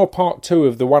 1 or part 2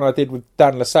 of the one I did with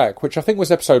Dan Lasac, which I think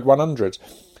was episode 100,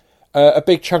 a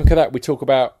big chunk of that we talk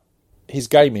about his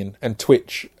gaming and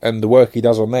Twitch and the work he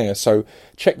does on there. So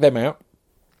check them out.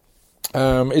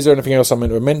 Is there anything else I'm going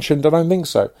to have mentioned? I don't think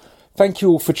so. Thank you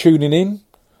all for tuning in,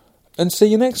 and see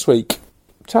you next week.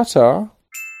 Ta-ta.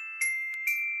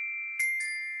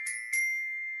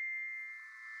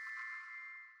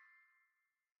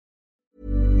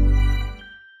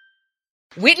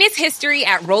 Witness history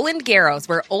at Roland Garros,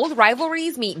 where old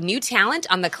rivalries meet new talent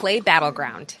on the clay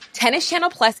battleground. Tennis Channel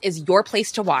Plus is your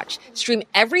place to watch. Stream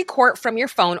every court from your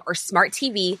phone or smart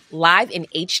TV live in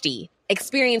HD.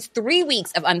 Experience 3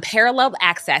 weeks of unparalleled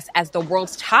access as the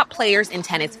world's top players in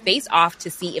tennis face off to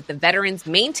see if the veterans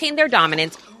maintain their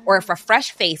dominance or if a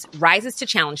fresh face rises to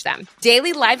challenge them.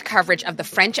 Daily live coverage of the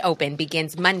French Open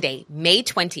begins Monday, May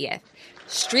 20th.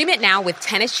 Stream it now with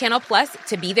Tennis Channel Plus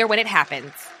to be there when it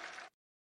happens.